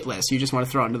on the shit list you just want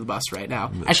to throw under the bus right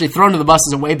now. Actually, throw under the bus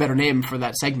is a way better name for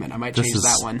that segment. I might change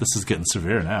that one. This is getting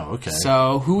severe now. Okay.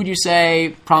 So who would you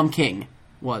say prom king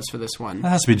was for this one? That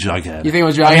has to be Jughead. You think it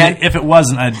was Jughead? I mean, if it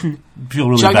wasn't, I'd feel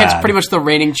really bad. Jughead's pretty much the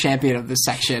reigning champion of this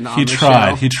section on the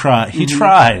show. He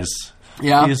tries.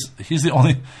 Yeah. He's the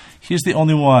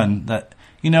only one that,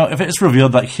 if it's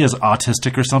revealed that he is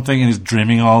autistic or something and he's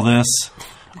dreaming all this,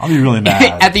 I'll be really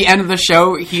mad. At the end of the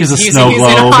show, he's in a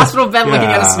a hospital bed looking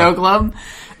at a snow globe.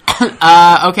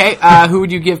 Okay, who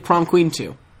would you give prom queen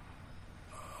to?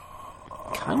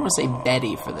 I kind of want to say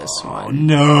Betty for this one.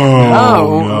 No,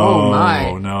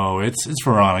 it's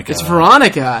Veronica. It's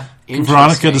Veronica.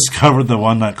 Veronica discovered the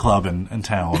One Nut Club in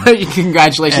town.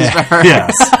 Congratulations for her.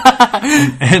 Yes.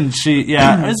 and she,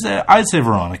 I'd say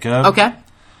Veronica. Okay.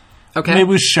 Maybe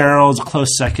with Cheryl as a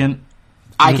close second.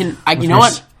 You know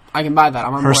what? I can buy that.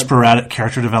 I'm on her board. Sporadic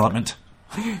character development.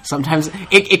 Sometimes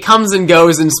it comes and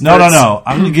goes in spurts. No.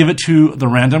 I'm going to give it to the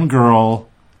random girl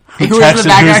who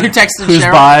texted who's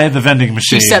Cheryl. by the vending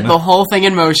machine. She set the whole thing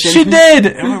in motion. She did.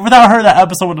 Without her, that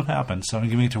episode wouldn't have happened. So I'm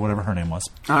giving it to whatever her name was.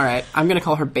 All right. I'm going to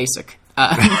call her Basic.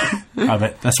 I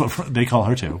bet that's what they call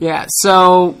her too. Yeah.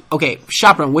 So, okay,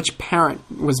 chaperone. Which parent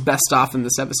was best off in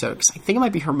this episode? Because I think it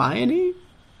might be Hermione.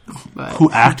 But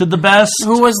who acted the best?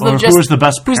 Who was the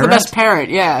best parent? Who's the best parent?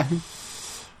 Yeah.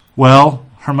 Well,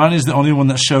 Hermione's the only one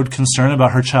that showed concern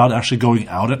about her child actually going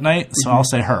out at night, so I'll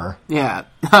say her. Yeah.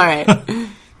 All right.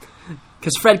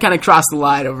 Because Fred kind of crossed the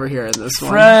line over here in this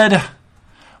one. Fred,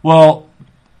 well,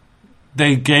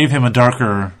 they gave him a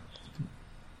darker...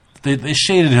 They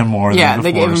shaded him more than before. Yeah,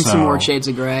 they gave him some more shades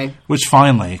of gray. Which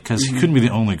finally, because he couldn't be the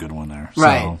only good one there.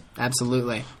 Right,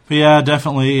 absolutely. But yeah,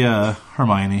 definitely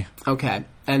Hermione. Okay,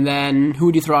 and then who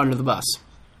would you throw under the bus?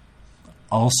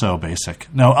 Also basic.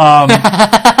 No,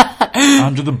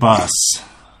 under the bus.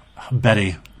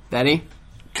 Betty. Betty?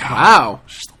 God, wow.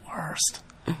 She's the worst.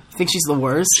 You think she's the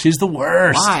worst? She's the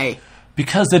worst. Why?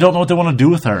 Because they don't know what they want to do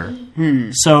with her.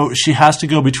 So she has to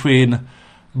go between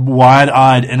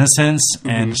wide-eyed innocence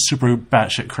and super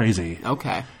batshit crazy.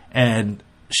 Okay. And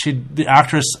the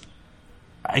actress,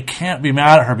 I can't be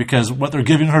mad at her because what they're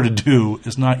giving her to do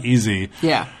is not easy.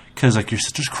 Yeah. Because, like, your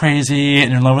sister's crazy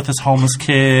and you're in love with this homeless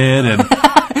kid and,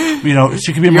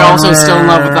 she could be a You're murderer. also still in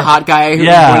love with the hot guy who's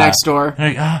going next door.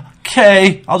 Like,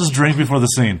 okay, I'll just drink before the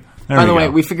scene. By the way,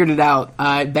 we figured it out.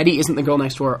 Betty isn't the girl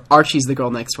next door. Archie's the girl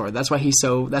next door. That's why he's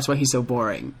so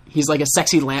boring. He's like a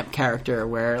sexy lamp character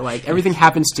where like everything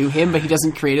happens to him, but he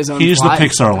doesn't create his own. He's plot. the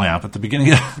Pixar lamp at the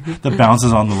beginning that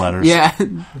bounces on the letters. Yeah.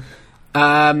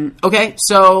 Okay,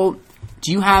 so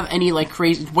do you have any like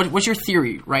crazy? What's your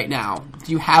theory right now?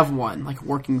 Do you have one like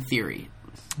working theory?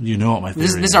 You know what my theory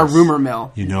is. This is our rumor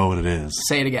mill. You know what it is.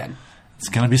 Say it again. It's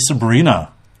going to be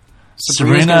Sabrina.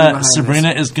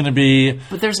 Sabrina is going to be...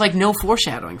 But there's, like, no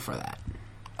foreshadowing for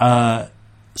that.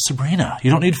 Sabrina.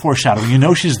 You don't need foreshadowing. You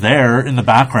know she's there in the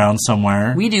background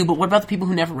somewhere. We do, but what about the people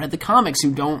who never read the comics,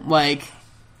 who don't, like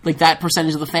that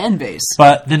percentage of the fan base?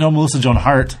 But they know Melissa Joan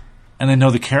Hart, and they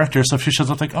know the character, so if she shows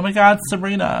up, like, oh my god,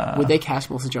 Sabrina. Would they cast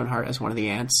Melissa Joan Hart as one of the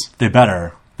aunts? They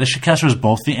better. They should cast her as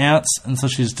both the aunts, and so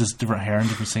she's just different hair in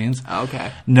different scenes. Oh,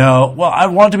 okay. No. Well, I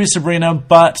want it to be Sabrina,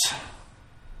 but...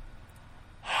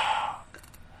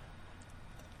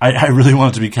 I really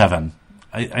want it to be Kevin.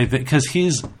 I think because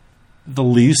he's the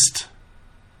least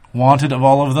wanted of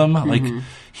all of them. Like,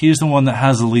 he's the one that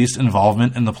has the least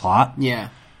involvement in the plot. Yeah.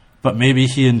 But maybe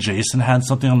he and Jason had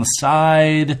something on the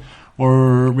side,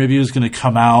 or maybe he was going to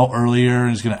come out earlier and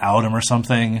he's going to out him or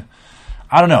something.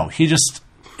 I don't know. He just...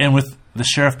 And with the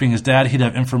sheriff being his dad, he'd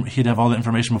have all the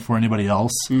information before anybody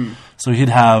else. So he'd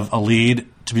have a lead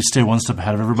to stay one step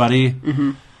ahead of everybody.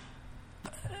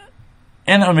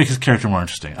 And that would make his character more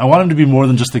interesting. I want him to be more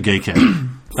than just the gay kid.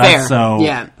 Fair.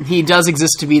 Yeah, he does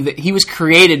exist to be he was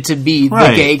created to be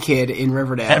the gay kid in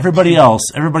Riverdale. Everybody else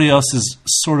is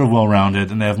sort of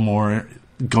well-rounded, and they have more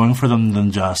going for them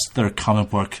than just their comic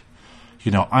book.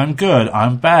 I'm good,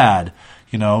 I'm bad.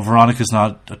 Veronica's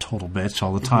not a total bitch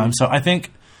all the time. So I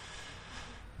think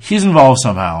he's involved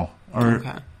somehow,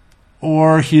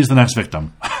 or he's the next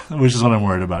victim, which is what I'm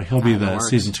worried about. He'll be the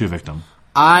season 2 victim.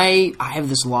 I have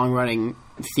this long-running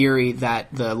theory that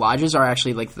the lodges are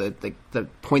actually like the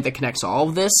point that connects all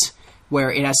of this, where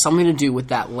it has something to do with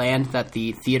that land that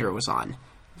the theater was on,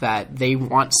 that they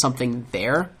want something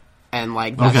there, and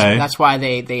like that's why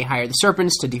they hired the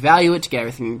serpents to devalue it, to get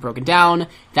everything broken down.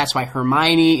 That's why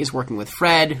Hermione is working with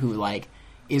Fred, who like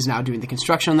is now doing the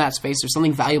construction on that space. There's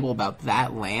something valuable about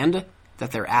that land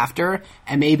that they're after,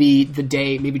 and maybe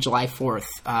July 4th.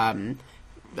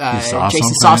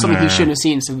 Jason saw something he shouldn't have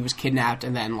seen, so he was kidnapped,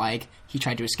 and then like he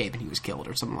tried to escape and he was killed,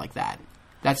 or something like that.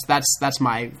 That's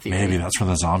my theory. Maybe that's where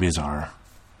the zombies are.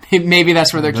 Maybe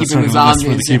that's where they're keeping the zombies. That's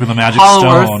where they're keeping the magic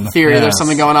Hollow stone. Earth theory. Yes. There's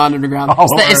something going on underground.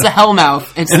 It's the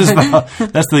Hellmouth.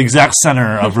 That's the exact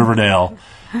center of Riverdale.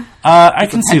 I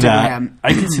can see that.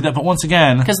 I can see that, but once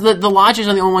again, because the lodges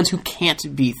are the only ones who can't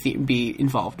be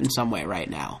involved in some way right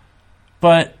now.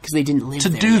 But because they didn't live to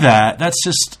there do yet. that, that's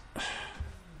just.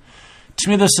 To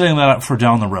me, they're setting that up for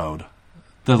down the road.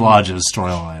 The Lodge's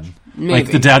storyline. Like,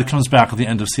 the dad comes back at the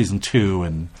end of season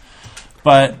 2,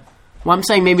 but... Well, I'm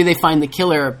saying maybe they find the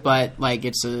killer, but, like,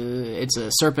 it's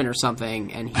a serpent or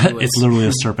something, and he was... It's literally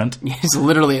a serpent. It's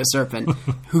literally a serpent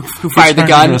who fired the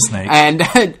gun,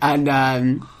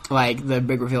 and like, the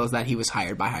big reveal is that he was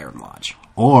hired by Hiram Lodge.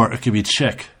 Or it could be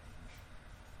Chick.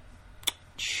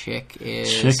 Chick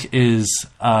is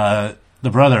the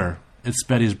brother. It's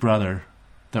Betty's brother.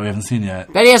 That we haven't seen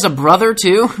yet. Betty has a brother,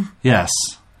 too? Yes.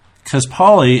 Because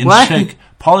Polly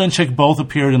and Chick both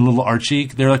appeared in Little Archie.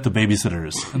 They're like the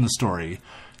babysitters in the story.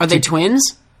 Are they twins?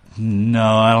 No,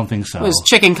 I don't think so. Was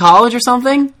Chick in college or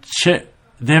something? Chick,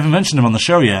 they haven't mentioned him on the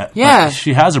show yet. Yeah.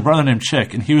 She has a brother named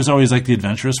Chick, and he was always like the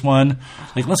adventurous one.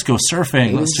 Like, let's go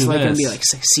surfing, let's do this. It's like going to be like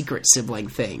a secret sibling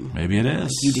thing. Maybe it is.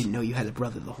 Like you didn't know you had a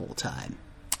brother the whole time.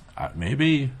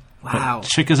 Maybe. Wow. But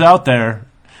Chick is out there.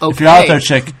 Okay. If you're out there,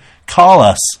 Chick, call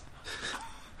us.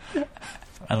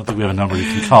 I don't think we have a number you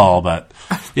can call, but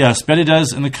yes, Betty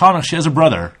does. In the comics, she has a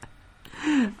brother.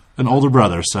 An older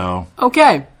brother, so...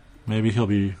 Okay. Maybe he'll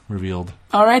be revealed.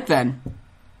 All right, then.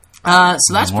 So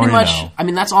that's pretty much... I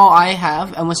mean, that's all I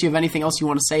have, unless you have anything else you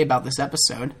want to say about this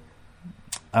episode.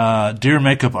 Dear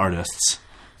makeup artists,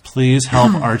 please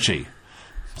help Archie.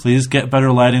 Please get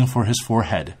better lighting for his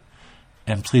forehead.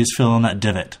 And please fill in that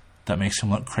divot that makes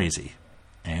him look crazy.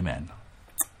 Amen.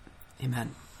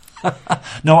 Amen.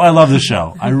 No, I love this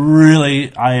show. I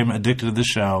am addicted to this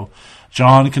show.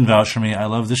 John can vouch for me. I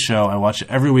love the show. I watch it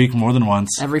every week more than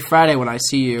once. Every Friday when I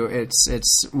see you,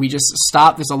 we just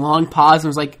stop. There's a long pause, and it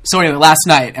was like, so anyway, last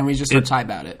night, and we just start talking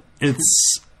about it.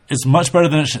 It's much better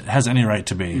than it has any right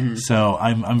to be. Mm-hmm. So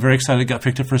I'm very excited it got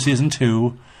picked up for season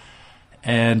 2.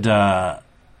 And I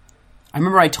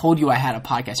remember I told you I had a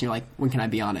podcast, and you're like, when can I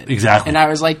be on it? Exactly. And I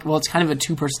was like, well, it's kind of a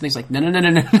 2-person thing. It's like, no.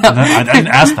 I didn't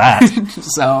ask that.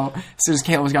 So as soon as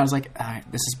Kaitlin was gone, I was like, all right,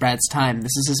 this is Brad's time.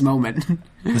 This is his moment.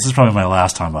 This is probably my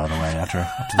last time, by the way, after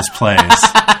this plays.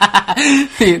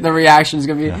 The reaction is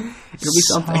going to be, it'll be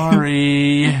something.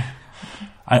 Sorry.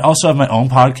 I also have my own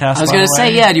podcast. I was going to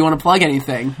say, do you want to plug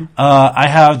anything? I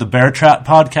have the Bear Trap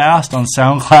podcast on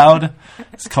SoundCloud.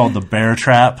 It's called The Bear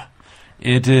Trap.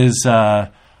 It is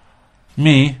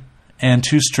me and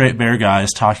 2 straight bear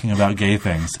guys talking about gay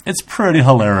things. It's pretty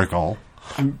hilarical.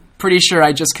 I'm pretty sure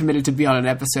I just committed to be on an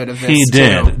episode of this. He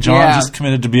did. Too. John just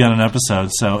committed to be on an episode,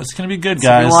 so it's going to be good,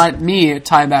 guys. If you want me to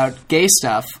talk about gay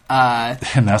stuff.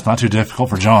 And that's not too difficult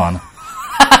for John.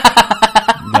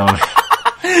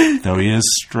 Though he is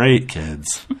straight,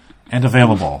 kids. And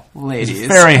available. Ladies. He's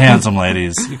very handsome,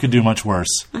 ladies. You could do much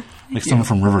worse. Like someone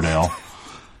from Riverdale.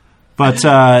 But,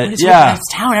 yeah. This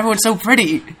town, everyone's so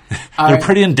pretty. They're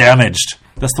pretty and damaged.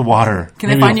 That's the water. Can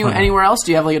they find you anywhere else?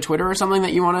 Do you have like a Twitter or something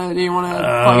that you want to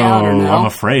plug out or no? I'm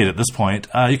afraid at this point.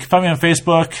 You can find me on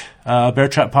Facebook, Bear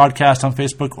Trap Podcast on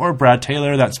Facebook, or Brad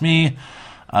Taylor. That's me.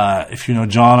 If you know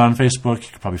John on Facebook, you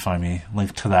could probably find me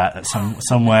linked to that at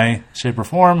some way, shape, or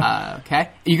form. Okay.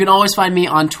 You can always find me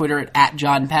on Twitter at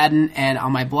John Padden, and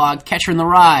on my blog, Catcher in the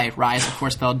Rye. Rye is, of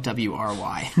course, spelled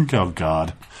W-R-Y. Oh,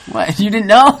 God. What? You didn't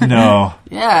know? No.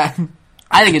 Yeah.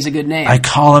 I think it's a good name. I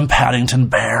call him Paddington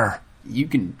Bear. You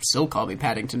can still call me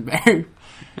Paddington Bear.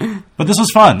 But this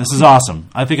was fun. This is awesome.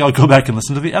 I think I'll go back and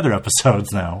listen to the other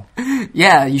episodes now.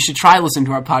 Yeah, you should try listening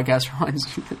to our podcast for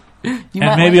once.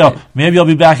 Maybe I'll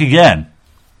be back again.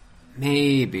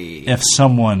 Maybe. If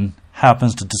someone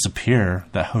happens to disappear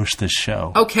that hosts this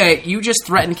show. Okay, you just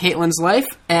threatened Kaitlin's life,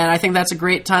 and I think that's a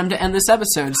great time to end this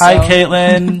episode. Hi,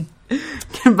 Kaitlin.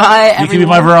 Goodbye, everyone. You can be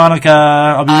my Veronica.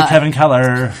 I'll be your Kevin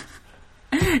Keller.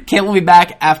 Kaitlin will be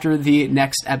back after the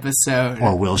next episode.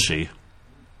 Or will she?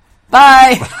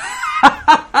 Bye!